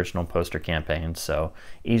some of the original poster campaigns, so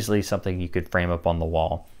easily something you could frame up on the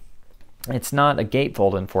wall. It's not a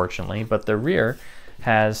gatefold, unfortunately, but the rear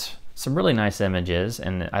has some really nice images,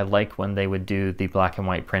 and I like when they would do the black and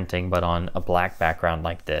white printing but on a black background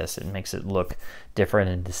like this. It makes it look different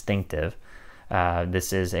and distinctive.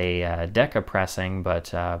 This is a Decca pressing,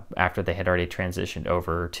 but after they had already transitioned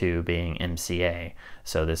over to being MCA.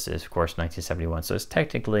 So this is, of course, 1971. So it's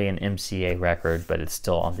technically an MCA record, but it's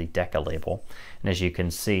still on the Decca label. And as you can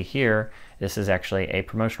see here, this is actually a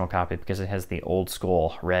promotional copy because it has the old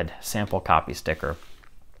school red sample copy sticker.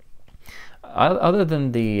 Other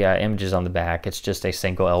than the images on the back, it's just a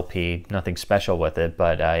single LP, nothing special with it,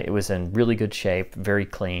 but it was in really good shape, very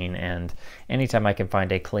clean, and anytime I can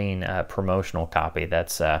find a clean promotional copy,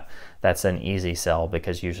 that's an easy sell,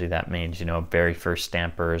 because usually that means, very first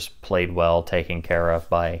stampers, played well, taken care of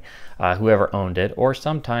by whoever owned it, or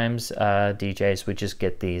sometimes DJs would just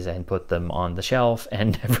get these and put them on the shelf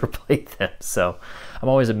and never play them. So I'm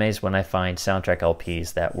always amazed when I find soundtrack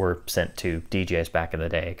LPs that were sent to DJs back in the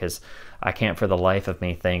day, because I can't for the life of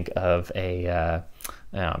me think of a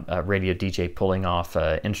radio DJ pulling off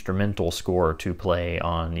an instrumental score to play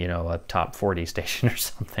on, a top 40 station or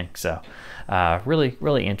something. So really,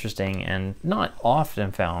 really interesting and not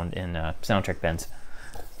often found in soundtrack bins.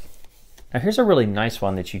 Now here's a really nice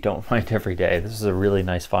one that you don't find every day. This is a really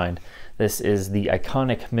nice find. This is the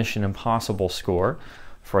iconic Mission Impossible score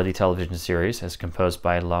for the television series, as composed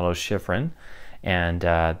by Lalo Schifrin. And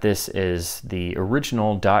this is the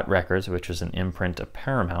original Dot Records, which was an imprint of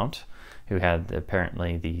Paramount, who had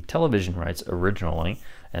apparently the television rights originally,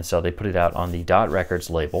 and so they put it out on the Dot Records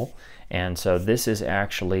label. And so this is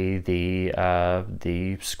actually the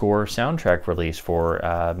score soundtrack release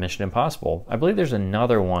for Mission Impossible. I believe there's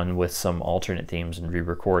another one with some alternate themes and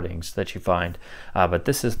re-recordings that you find, but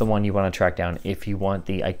this is the one you want to track down if you want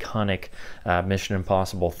the iconic Mission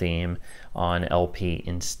Impossible theme on LP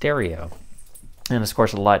in stereo. And of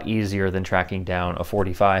course, a lot easier than tracking down a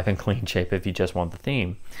 45 in clean shape if you just want the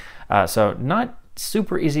theme. So not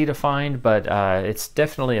super easy to find, but it's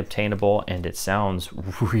definitely obtainable, and it sounds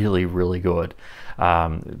really, really good.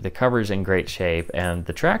 The cover's in great shape, and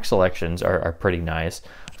the track selections are pretty nice.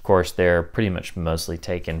 Of course, they're pretty much mostly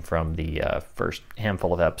taken from the first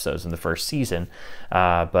handful of episodes in the first season,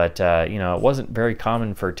 but it wasn't very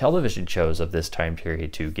common for television shows of this time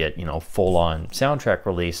period to get full-on soundtrack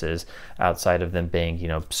releases outside of them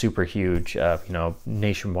being super huge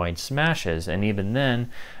nationwide smashes, and even then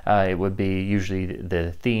it would be usually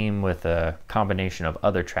the theme with a combination of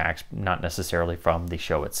other tracks, not necessarily from the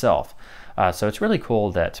show itself. So it's really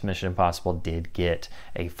cool that Mission Impossible did get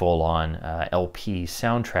a full-on LP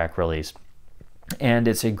soundtrack release. and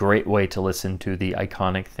it's a great way to listen to the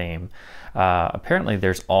iconic theme. Apparently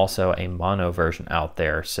there's also a mono version out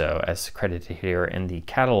there, so as credited here in the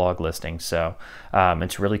catalog listing. So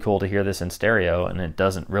it's really cool to hear this in stereo, and it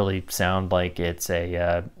doesn't really sound like it's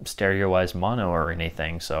a stereoized mono or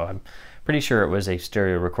anything. So I'm pretty sure it was a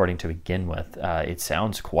stereo recording to begin with. It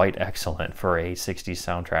sounds quite excellent for a 60s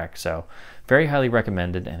soundtrack, so very highly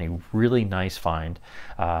recommended and a really nice find.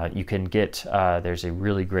 You can get, there's a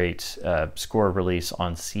really great score release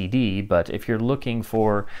on CD, but if you're looking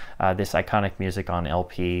for this iconic music on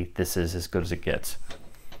LP, this is as good as it gets.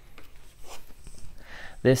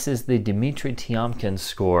 This is the Dmitri Tiomkin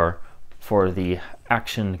score for the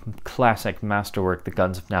action classic masterwork, The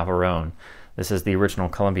Guns of Navarone. This is the original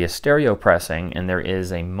Columbia stereo pressing, and there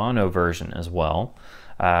is a mono version as well.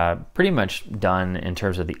 Pretty much done in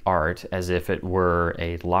terms of the art as if it were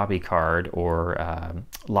a lobby card or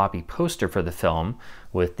lobby poster for the film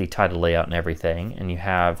with the title layout and everything. And you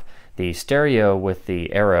have the stereo with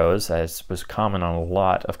the arrows, as was common on a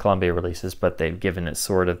lot of Columbia releases, but they've given it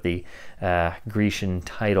sort of the Grecian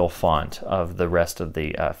title font of the rest of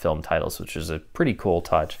the film titles, which is a pretty cool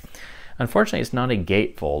touch. Unfortunately, it's not a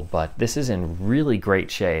gatefold, but this is in really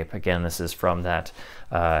great shape. Again, this is from that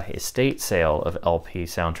estate sale of LP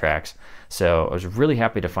soundtracks. So I was really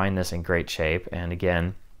happy to find this in great shape. And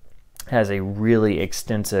again, has a really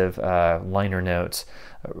extensive liner notes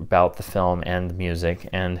about the film and the music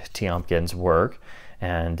and Tiomkin's work.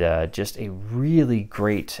 And just a really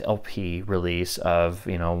great LP release of,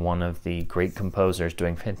 you know, one of the great composers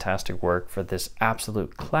doing fantastic work for this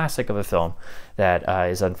absolute classic of a film that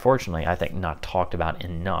is unfortunately, I think, not talked about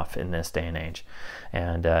enough in this day and age.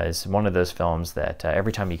 And it's one of those films that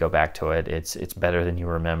every time you go back to it, it's better than you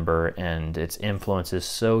remember, and its influence is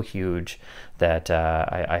so huge that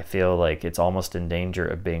I feel like it's almost in danger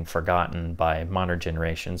of being forgotten by modern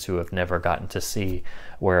generations who have never gotten to see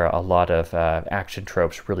where a lot of action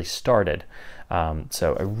tropes really started.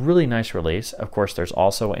 So a really nice release. Of course, there's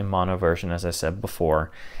also a mono version, as I said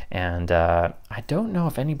before, and I don't know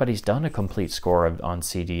if anybody's done a complete score on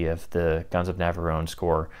CD of the Guns of Navarone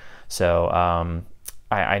score. So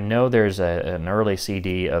I know there's an early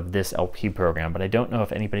CD of this LP program, but I don't know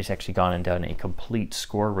if anybody's actually gone and done a complete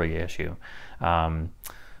score reissue. I'll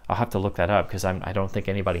have to look that up because I don't think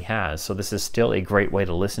anybody has. So this is still a great way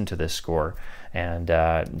to listen to this score, and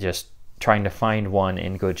just trying to find one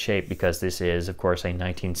in good shape, because this is, of course, a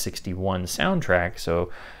 1961 soundtrack.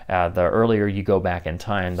 So the earlier you go back in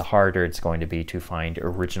time, the harder it's going to be to find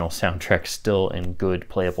original soundtracks still in good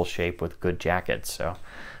playable shape with good jackets. So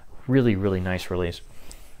really, really nice release.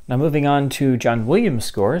 Now moving on to John Williams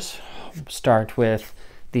scores, start with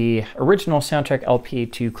the original soundtrack LP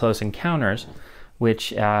to Close Encounters,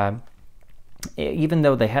 which even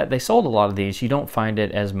though they sold a lot of these, you don't find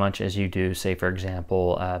it as much as you do, say, for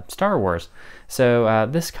example, Star Wars. So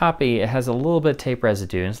this copy has a little bit of tape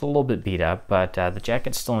residue, and it's a little bit beat up, but the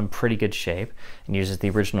jacket's still in pretty good shape and uses the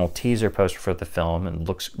original teaser poster for the film and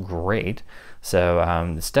looks great. So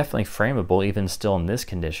it's definitely frameable even still in this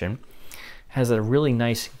condition. Has a really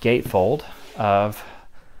nice gatefold of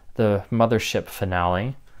the mothership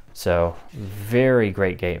finale, so very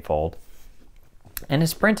great gatefold. And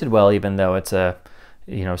it's printed well, even though it's a,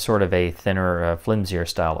 you know, sort of a thinner, flimsier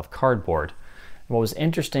style of cardboard. What was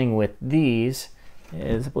interesting with these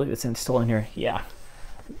is, I believe it's still in here, yeah.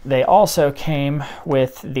 They also came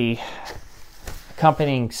with the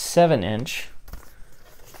accompanying 7-inch,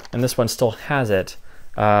 and this one still has it,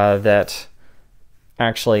 that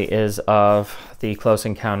actually is of the Close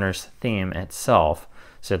Encounters theme itself.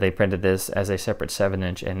 So they printed this as a separate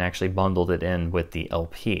 7-inch and actually bundled it in with the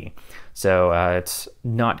LP. So it's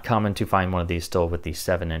not common to find one of these still with the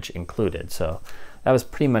 7-inch included. So that was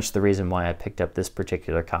pretty much the reason why I picked up this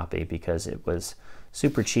particular copy, because it was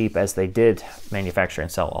super cheap, as they did manufacture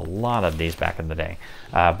and sell a lot of these back in the day.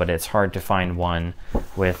 But it's hard to find one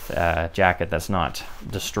with a jacket that's not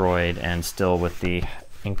destroyed and still with the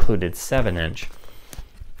included 7-inch.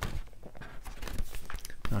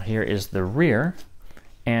 Now here is the rear,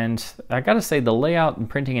 and I gotta say, the layout and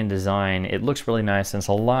printing and design, it looks really nice, and it's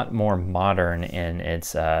a lot more modern in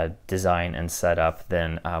its design and setup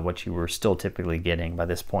than what you were still typically getting by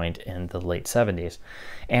this point in the late 70s.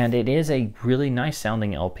 And it is a really nice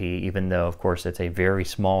sounding LP, even though of course it's a very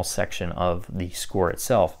small section of the score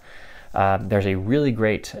itself. There's a really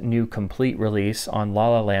great new complete release on La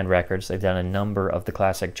La Land Records. They've done a number of the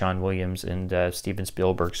classic John Williams and Steven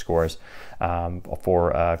Spielberg scores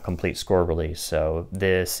for a complete score release. So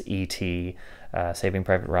this, E.T., Saving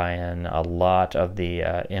Private Ryan, a lot of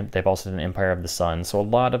the, they've also done Empire of the Sun. So a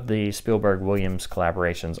lot of the Spielberg-Williams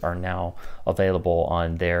collaborations are now available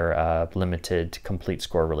on their limited complete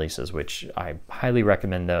score releases, which I highly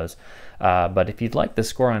recommend those. But if you'd like the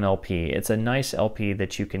score on LP, it's a nice LP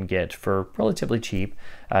that you can get for relatively cheap.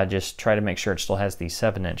 Just try to make sure it still has the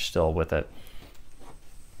 7-inch still with it.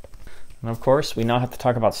 And of course, we now have to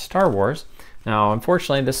talk about Star Wars. Now,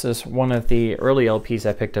 unfortunately, this is one of the early LPs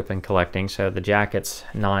I picked up in collecting, so the jacket's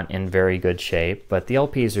not in very good shape, but the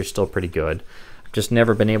LPs are still pretty good. I've just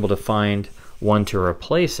never been able to find one to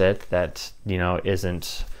replace it that, you know,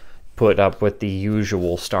 isn't put up with the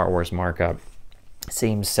usual Star Wars markup. It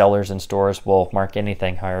seems sellers and stores will mark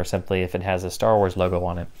anything higher simply if it has a Star Wars logo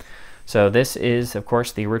on it. So this is, of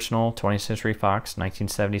course, the original 20th Century Fox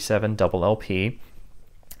 1977 double LP.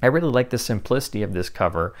 I really like the simplicity of this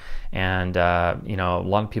cover, and you know, a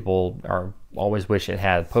lot of people always wish it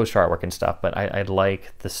had poster artwork and stuff, but I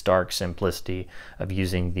like the stark simplicity of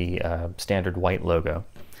using the standard white logo.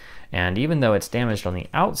 And even though it's damaged on the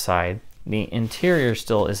outside, the interior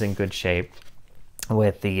still is in good shape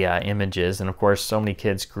with the images, and of course so many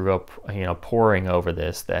kids grew up, you know, poring over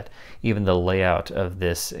this that even the layout of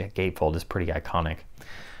this gatefold is pretty iconic.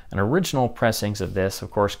 And original pressings of this,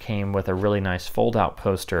 of course, came with a really nice fold-out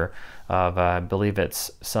poster of, I believe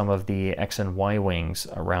it's some of the X and Y wings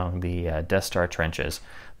around the Death Star trenches.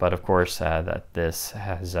 But of course,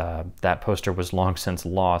 that poster was long since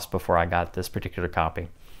lost before I got this particular copy.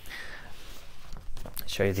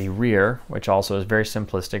 Show you the rear, which also is very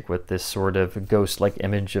simplistic with this sort of ghost-like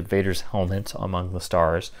image of Vader's helmet among the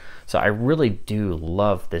stars. So I really do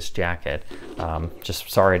love this jacket. Just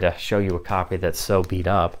sorry to show you a copy that's so beat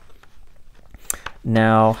up.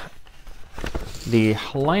 Now, the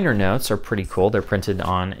liner notes are pretty cool. They're printed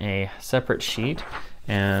on a separate sheet,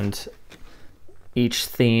 and each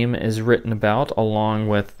theme is written about, along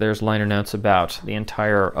with there's liner notes about the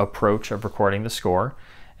entire approach of recording the score.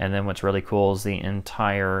 And then what's really cool is the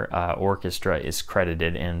entire orchestra is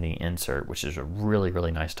credited in the insert, which is a really,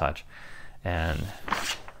 really nice touch. And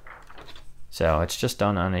so it's just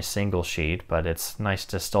done on a single sheet, but it's nice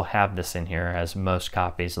to still have this in here, as most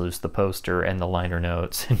copies lose the poster and the liner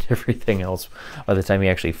notes and everything else by the time you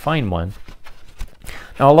actually find one.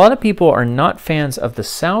 Now, a lot of people are not fans of the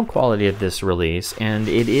sound quality of this release, and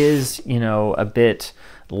it is, you know, a bit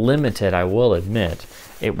limited, I will admit.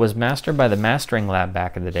 It was mastered by the Mastering Lab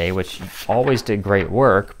back in the day, which always did great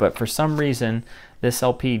work, but for some reason this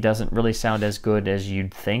LP doesn't really sound as good as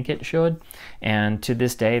you'd think it should. And to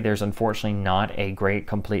this day, there's unfortunately not a great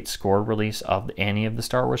complete score release of any of the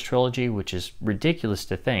Star Wars trilogy, which is ridiculous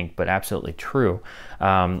to think, but absolutely true.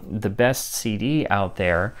 The best CD out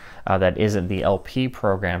there that isn't the LP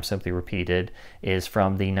program simply repeated is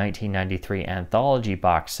from the 1993 Anthology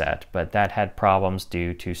box set, but that had problems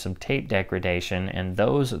due to some tape degradation, and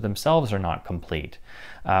those themselves are not complete.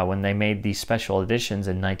 When they made these special editions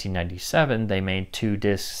in 1997, they made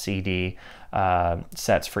 2-disc CD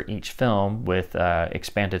sets for each film with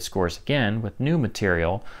expanded scores again with new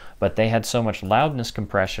material, but they had so much loudness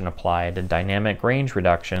compression applied and dynamic range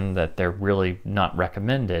reduction that they're really not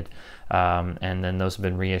recommended. And then those have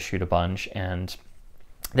been reissued a bunch, and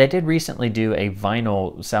they did recently do a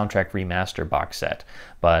vinyl soundtrack remaster box set,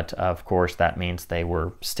 but of course that means they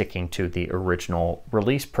were sticking to the original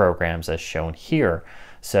release programs as shown here.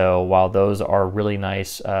 So while those are really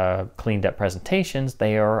nice cleaned up presentations,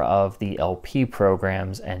 they are of the LP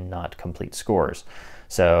programs and not complete scores.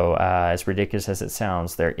 So as ridiculous as it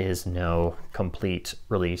sounds, there is no complete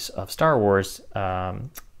release of Star Wars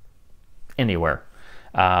anywhere.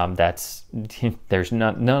 There's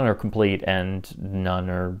none are complete and none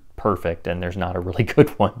are perfect, and there's not a really good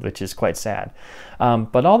one, which is quite sad.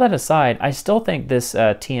 But all that aside, I still think this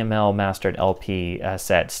TML mastered LP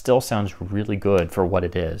set still sounds really good for what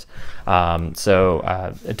it is.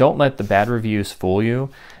 So don't let the bad reviews fool you.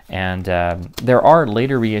 And there are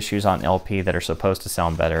later reissues on LP that are supposed to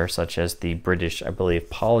sound better, such as the British, I believe,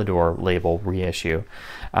 Polydor label reissue.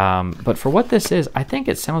 But for what this is, I think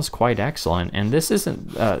it sounds quite excellent. And this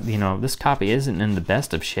isn't, you know, this copy isn't in the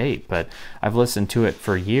best of shape, but I've listened to it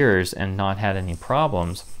for years and not had any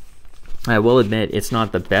problems. I will admit it's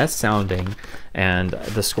not the best sounding, and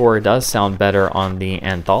the score does sound better on the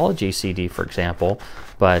Anthology CD, for example.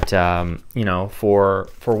 But you know, for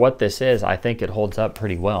what this is, I think it holds up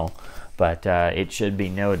pretty well. But it should be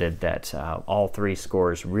noted that all three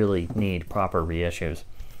scores really need proper reissues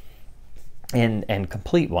and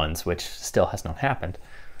complete ones, which still has not happened.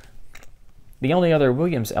 The only other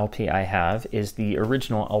Williams LP I have is the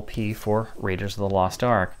original LP for Raiders of the Lost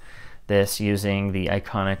Ark. this using the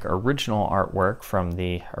iconic original artwork from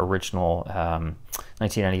the original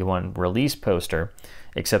 1991 release poster,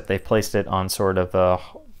 except they placed it on sort of a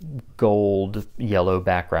gold yellow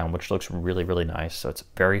background, which looks really, really nice. So it's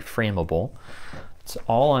very frameable. It's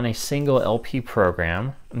all on a single LP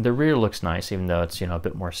program. The rear looks nice, even though it's, you know, a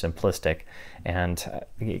bit more simplistic. And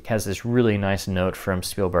it has this really nice note from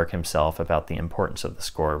Spielberg himself about the importance of the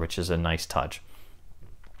score, which is a nice touch.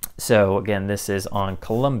 So again, this is on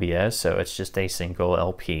Columbia, so it's just a single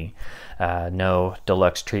LP. No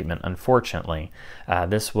deluxe treatment, unfortunately.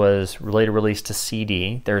 This was later released to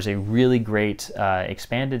CD. There's a really great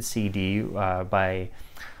expanded CD by,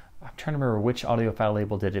 I'm trying to remember which audiophile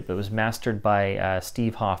label did it, but it was mastered by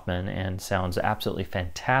Steve Hoffman and sounds absolutely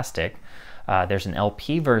fantastic. There's an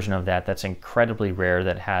LP version of that that's incredibly rare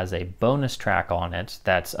that has a bonus track on it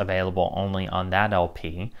that's available only on that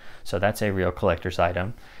LP. So that's a real collector's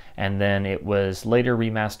item. And then it was later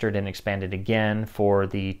remastered and expanded again for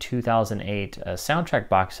the 2008 soundtrack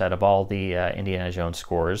box set of all the Indiana Jones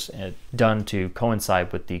scores, done to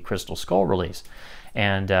coincide with the Crystal Skull release.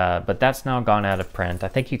 And but that's now gone out of print. I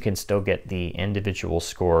think you can still get the individual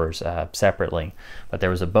scores separately, but there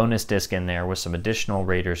was a bonus disc in there with some additional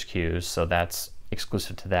Raiders cues, so that's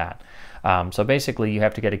exclusive to that. So basically you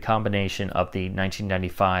have to get a combination of the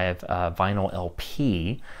 1995 vinyl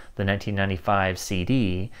LP, the 1995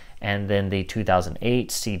 CD, and then the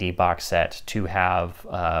 2008 CD box set to have,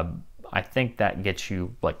 I think that gets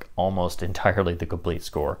you like almost entirely the complete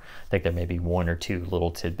score. I think there may be one or two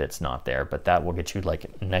little tidbits not there, but that will get you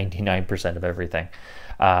like 99% of everything.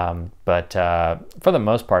 But for the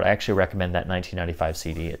most part, I actually recommend that 1995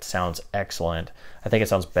 CD. It sounds excellent. I think it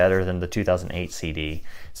sounds better than the 2008 CD.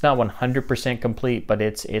 It's not 100% complete, but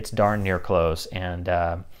it's darn near close. And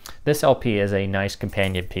this LP is a nice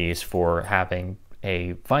companion piece for having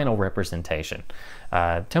a vinyl representation.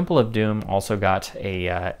 Temple of Doom also got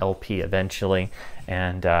a LP eventually,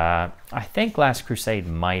 and I think Last Crusade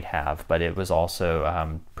might have, but it was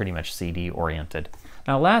also pretty much CD oriented.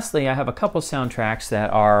 Now lastly, I have a couple soundtracks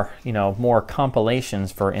that are, you know, more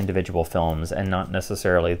compilations for individual films and not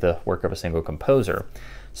necessarily the work of a single composer.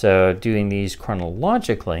 So doing these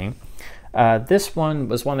chronologically, this one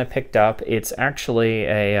was one I picked up. It's actually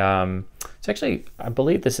a, I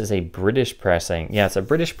believe this is a British pressing. Yeah, it's a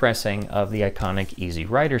British pressing of the iconic Easy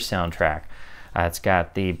Rider soundtrack. It's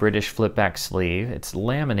got the British flipback sleeve. It's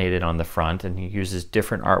laminated on the front and uses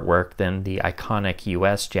different artwork than the iconic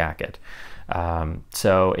US jacket.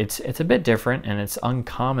 So it's a bit different and it's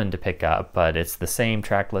uncommon to pick up, but it's the same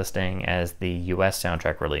track listing as the US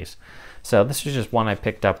soundtrack release. So this is just one I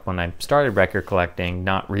picked up when I started record collecting,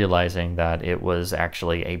 not realizing that it was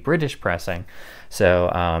actually a British pressing.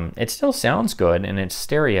 So it still sounds good and it's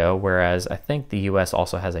stereo, whereas I think the US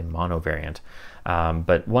also has a mono variant.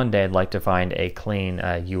 But one day I'd like to find a clean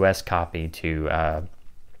US copy to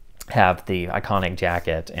have the iconic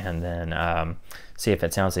jacket and then see if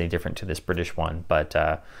it sounds any different to this British one. But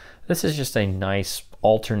this is just a nice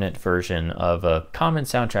alternate version of a common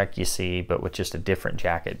soundtrack you see, but with just a different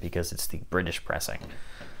jacket because it's the British pressing.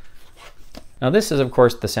 Now this is of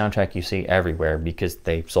course the soundtrack you see everywhere because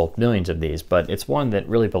they sold millions of these, but it's one that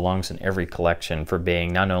really belongs in every collection for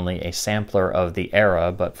being not only a sampler of the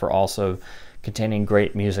era, but for also containing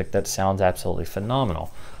great music that sounds absolutely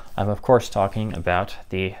phenomenal. I'm of course talking about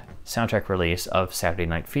the soundtrack release of Saturday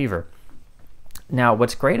Night Fever. Now,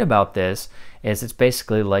 what's great about this is it's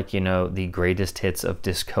basically like, you know, the greatest hits of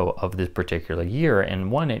disco of this particular year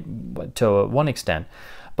to one extent.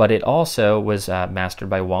 But it also was mastered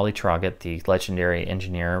by Wally Trogett, the legendary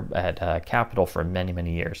engineer at Capitol for many,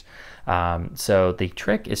 many years. So the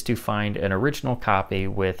trick is to find an original copy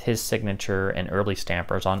with his signature and early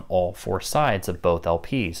stampers on all four sides of both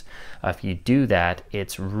LPs. If you do that,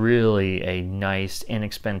 it's really a nice,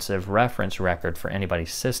 inexpensive reference record for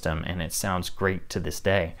anybody's system, and it sounds great to this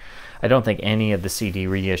day. I don't think any of the CD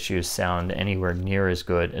reissues sound anywhere near as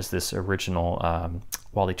good as this original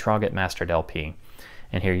Wally Trogett mastered LP.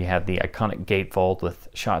 And here you have the iconic gatefold with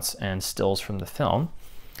shots and stills from the film.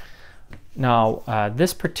 Now,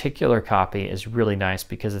 this particular copy is really nice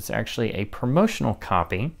because it's actually a promotional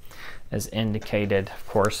copy, as indicated, of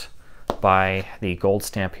course, by the gold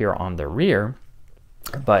stamp here on the rear.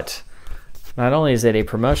 But not only is it a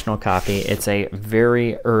promotional copy, it's a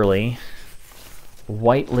very early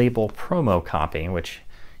white label promo copy, which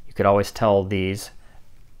you could always tell these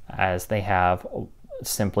as they have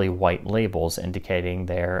simply white labels indicating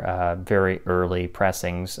their very early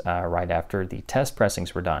pressings right after the test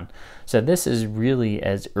pressings were done. So this is really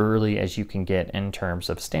as early as you can get in terms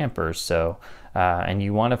of stampers. So and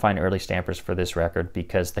you want to find early stampers for this record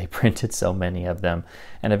because they printed so many of them,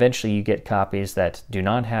 and eventually you get copies that do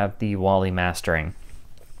not have the Wally mastering.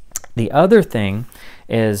 The other thing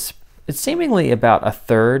is, it's seemingly about a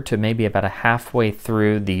third to maybe about a halfway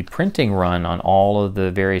through the printing run on all of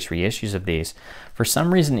the various reissues of these. For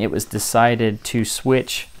some reason, it was decided to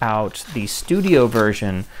switch out the studio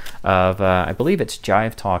version of, I believe it's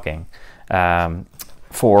Jive Talking,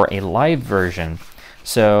 for a live version.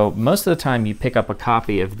 So most of the time you pick up a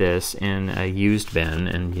copy of this in a used bin,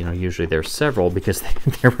 and usually there's several because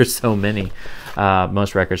there were so many.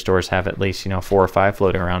 Most record stores have at least 4 or 5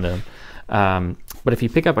 floating around in them. But if you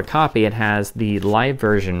pick up a copy, it has the live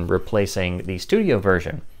version replacing the studio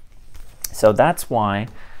version. So that's why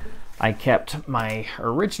I kept my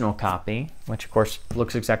original copy, which of course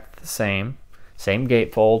looks exactly the same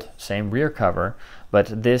gatefold, same rear cover,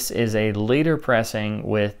 but this is a later pressing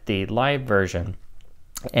with the live version.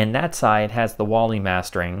 And that side has the Wally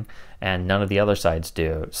mastering, and none of the other sides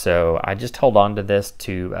do. So I just held on to this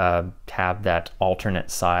to have that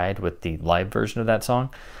alternate side with the live version of that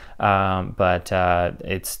song. But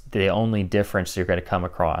it's the only difference you're going to come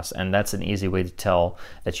across, and that's an easy way to tell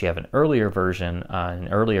that you have an earlier version, an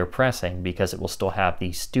earlier pressing, because it will still have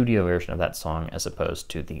the studio version of that song as opposed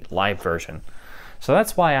to the live version. So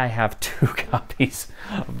that's why I have 2 copies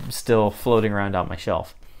still floating around on my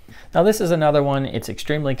shelf. Now this is another one. It's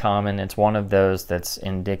extremely common. It's one of those that's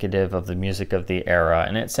indicative of the music of the era,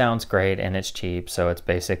 and it sounds great and it's cheap, so it's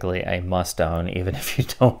basically a must-own even if you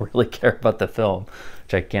don't really care about the film,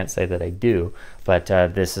 which I can't say that I do. But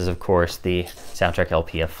this is of course the soundtrack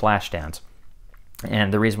LP of Flashdance.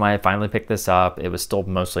 And the reason why I finally picked this up, it was still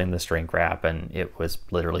mostly in the shrink wrap, and it was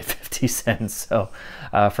literally 50 cents. So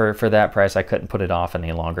for that price, I couldn't put it off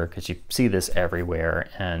any longer, because you see this everywhere,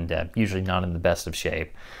 and usually not in the best of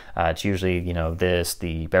shape. It's usually, this,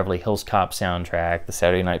 the Beverly Hills Cop soundtrack, the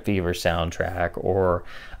Saturday Night Fever soundtrack, or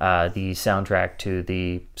the soundtrack to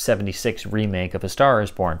the '76 remake of A Star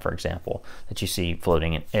Is Born, for example, that you see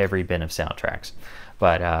floating in every bin of soundtracks.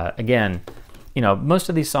 But again, most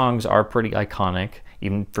of these songs are pretty iconic,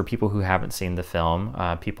 even for people who haven't seen the film.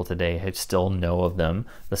 People today still know of them.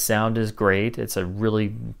 The sound is great. It's a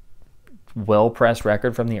really well-pressed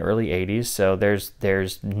record from the early '80s, so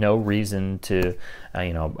there's no reason to,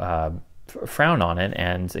 frown on it.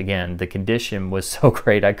 And again, the condition was so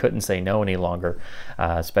great, I couldn't say no any longer,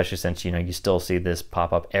 especially since, you still see this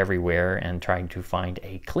pop up everywhere, and trying to find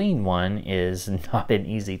a clean one is not an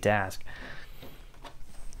easy task.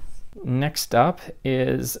 Next up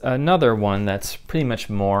is another one that's pretty much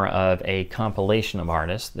more of a compilation of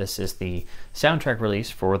artists. This is the soundtrack release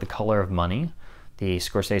for The Color of Money, the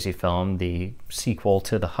Scorsese film, the sequel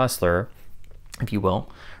to The Hustler, if you will.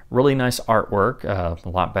 Really nice artwork, a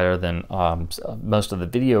lot better than most of the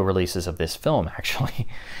video releases of this film, actually.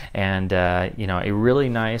 And, a really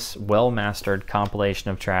nice, well-mastered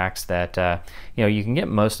compilation of tracks that, you can get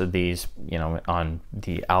most of these, on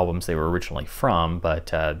the albums they were originally from, but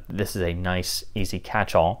this is a nice, easy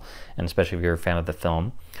catch-all, and especially if you're a fan of the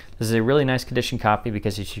film. This is a really nice condition copy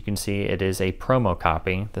because, as you can see, it is a promo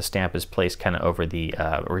copy. The stamp is placed kind of over the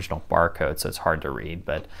original barcode, so it's hard to read,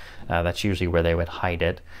 but that's usually where they would hide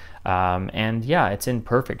it. And yeah, it's in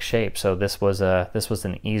perfect shape. So this was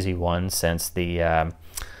an easy one, since the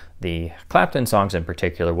Clapton songs in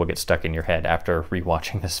particular will get stuck in your head after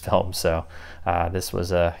rewatching this film. So this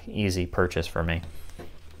was a easy purchase for me.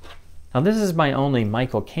 Now this is my only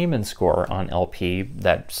Michael Kamen score on LP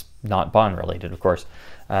that's not Bond related, of course.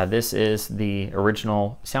 This is the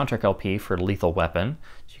original soundtrack LP for Lethal Weapon.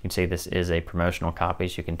 As you can see, this is a promotional copy,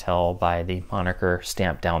 as you can tell by the moniker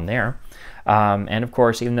stamp down there. And of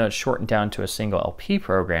course, even though it's shortened down to a single LP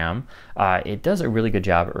program, it does a really good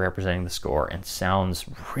job at representing the score and sounds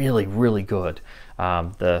really, really good.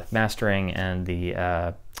 The mastering and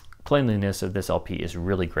the cleanliness of this LP is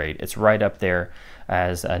really great. It's right up there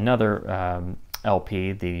as another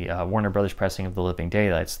LP, the Warner Brothers pressing of The Living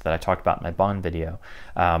Daylights that I talked about in my Bond video.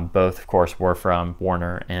 Both, of course, were from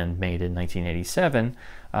Warner and made in 1987,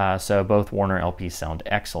 so both Warner LPs sound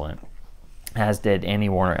excellent, as did any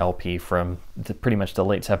Warner LP from pretty much the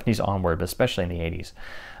late 70s onward, but especially in the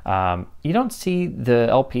 80s. You don't see the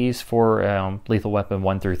LPs for Lethal Weapon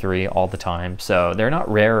 1 through 3 all the time, so they're not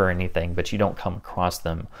rare or anything, but you don't come across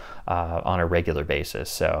them on a regular basis.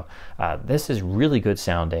 So this is really good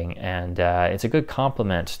sounding, and it's a good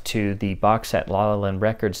complement to the box set La La Land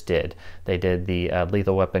Records did. They did the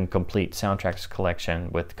Lethal Weapon Complete Soundtracks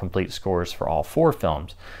Collection with complete scores for all 4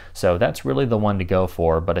 films. So that's really the one to go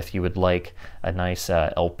for, but if you would like a nice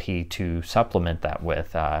LP to supplement that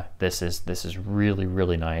with, this is really,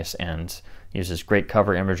 really nice and uses great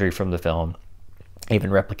cover imagery from the film. Even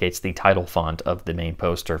replicates the title font of the main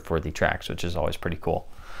poster for the tracks, which is always pretty cool.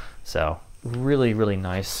 So really, really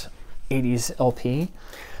nice 80s LP.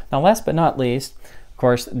 Now, last but not least, of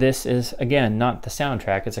course, this is, again, not the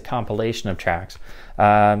soundtrack. It's a compilation of tracks.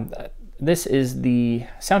 This is the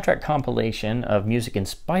soundtrack compilation of music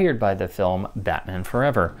inspired by the film Batman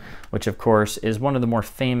Forever, which of course is one of the more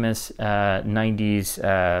famous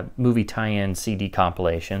 90s movie tie-in CD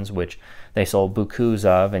compilations, which they sold beaucoup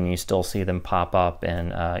of, and you still see them pop up in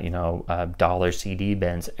dollar CD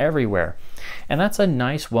bins everywhere. And that's a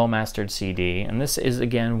nice, well-mastered CD, and this is,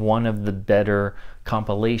 again, one of the better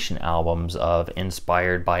compilation albums of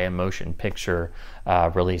inspired by a motion picture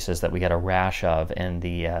releases that we got a rash of in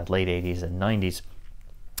the late 80s and 90s.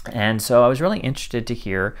 And so I was really interested to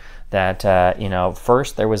hear that,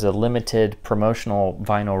 first there was a limited promotional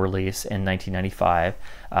vinyl release in 1995,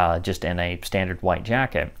 just in a standard white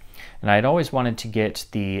jacket. And I'd always wanted to get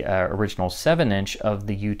the original 7-inch of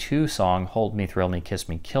the U2 song Hold Me, Thrill Me, Kiss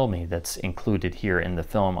Me, Kill Me that's included here in the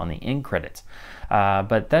film on the end credits.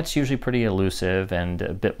 But that's usually pretty elusive and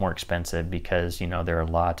a bit more expensive because, there are a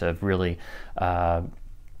lot of really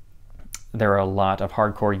hardcore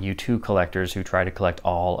U2 collectors who try to collect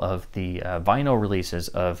all of the vinyl releases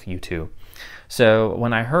of U2. So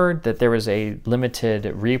when I heard that there was a limited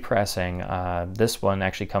repressing, this one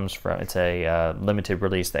actually comes from, it's a limited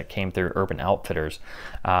release that came through Urban Outfitters.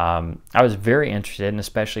 I was very interested, and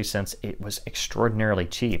especially since it was extraordinarily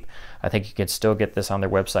cheap. I think you could still get this on their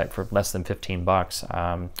website for less than 15 bucks.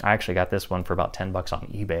 I actually got this one for about 10 bucks on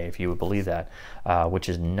eBay, if you would believe that, which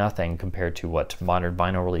is nothing compared to what modern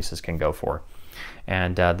vinyl releases can go for.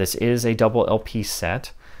 And this is a double LP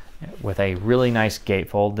set with a really nice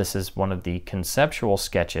gatefold. This is one of the conceptual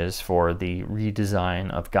sketches for the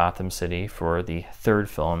redesign of Gotham City for the 3rd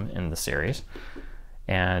film in the series.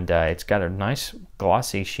 And it's got a nice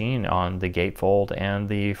glossy sheen on the gatefold and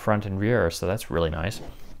the front and rear, so that's really nice.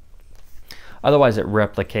 Otherwise, it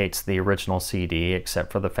replicates the original CD,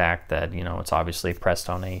 except for the fact that, it's obviously pressed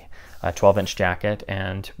on a 12-inch jacket,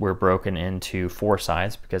 and we're broken into 4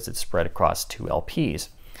 sides because it's spread across 2 LPs.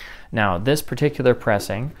 Now, this particular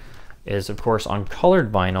pressing is, of course, on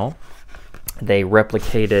colored vinyl. They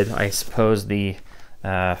replicated, I suppose, the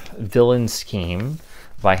villain scheme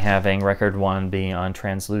by having record 1 being on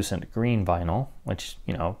translucent green vinyl, which,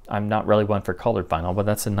 I'm not really one for colored vinyl, but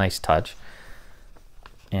that's a nice touch.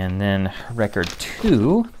 And then record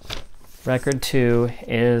 2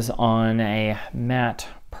 is on a matte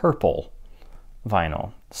purple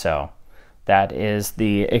vinyl. So that is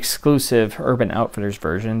the exclusive Urban Outfitters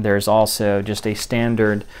version. There's also just a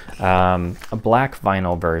standard a black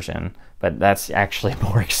vinyl version, but that's actually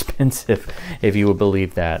more expensive, if you would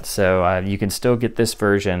believe that. So you can still get this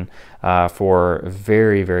version for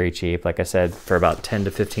very, very cheap. Like I said, for about $10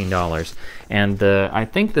 to $15. And I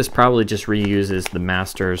think this probably just reuses the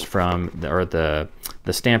masters from, or the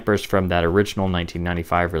stampers from that original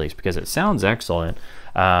 1995 release, because it sounds excellent.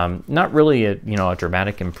 Not really a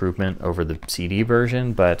dramatic improvement over the CD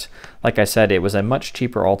version, but like I said, it was a much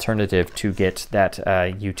cheaper alternative to get that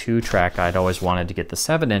U2 track I'd always wanted to get the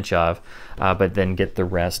 7-inch of, but then get the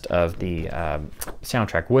rest of the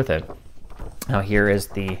soundtrack with it. Now here is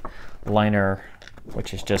the liner,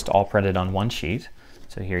 which is just all printed on 1 sheet.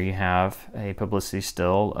 So here you have a publicity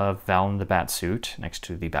still of Val in the Batsuit next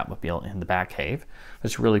to the Batmobile in the Batcave.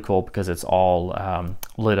 It's really cool because it's all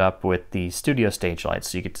lit up with the studio stage lights,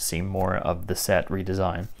 so you get to see more of the set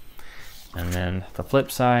redesign. And then the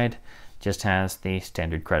flip side just has the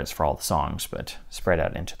standard credits for all the songs, but spread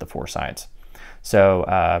out into the 4 sides. So,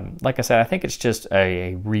 like I said, I think it's just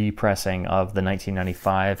a repressing of the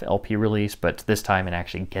 1995 LP release, but this time it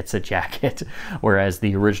actually gets a jacket, whereas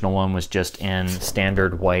the original one was just in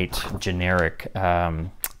standard white generic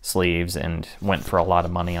sleeves and went for a lot of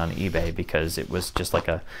money on eBay because it was just like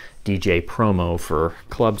a DJ promo for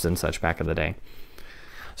clubs and such back in the day.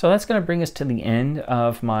 So that's going to bring us to the end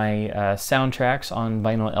of my soundtracks on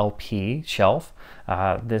vinyl LP shelf.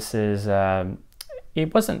 This is...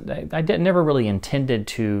 It wasn't, never really intended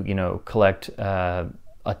to, collect a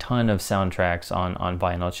ton of soundtracks on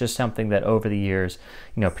vinyl. It's just something that over the years,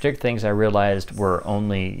 particular things I realized were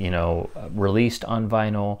only, released on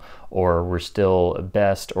vinyl or were still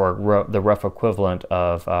best or the rough equivalent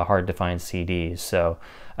of hard to find CDs. So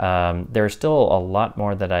There's still a lot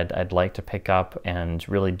more that I'd like to pick up and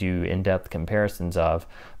really do in-depth comparisons of,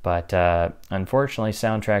 but unfortunately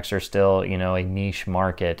soundtracks are still, you know, a niche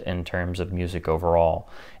market in terms of music overall,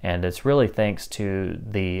 and it's really thanks to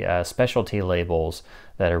the specialty labels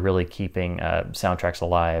that are really keeping soundtracks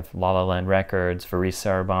alive. La La Land Records, Faris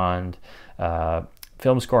Sarabande,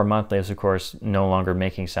 Film Score Monthly is, of course, no longer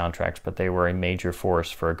making soundtracks, but they were a major force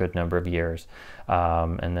for a good number of years.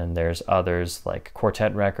 And then there's others like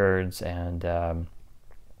Quartet Records and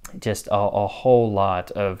just a whole lot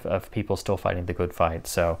of people still fighting the good fight.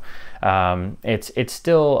 So it's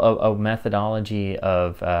still a methodology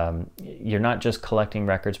of you're not just collecting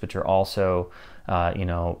records, but you're also you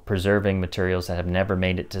know, preserving materials that have never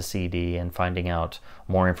made it to CD and finding out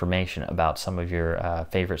more information about some of your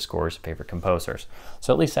favorite scores, favorite composers.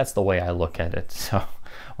 So at least that's the way I look at it. So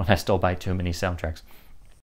when I still buy too many soundtracks.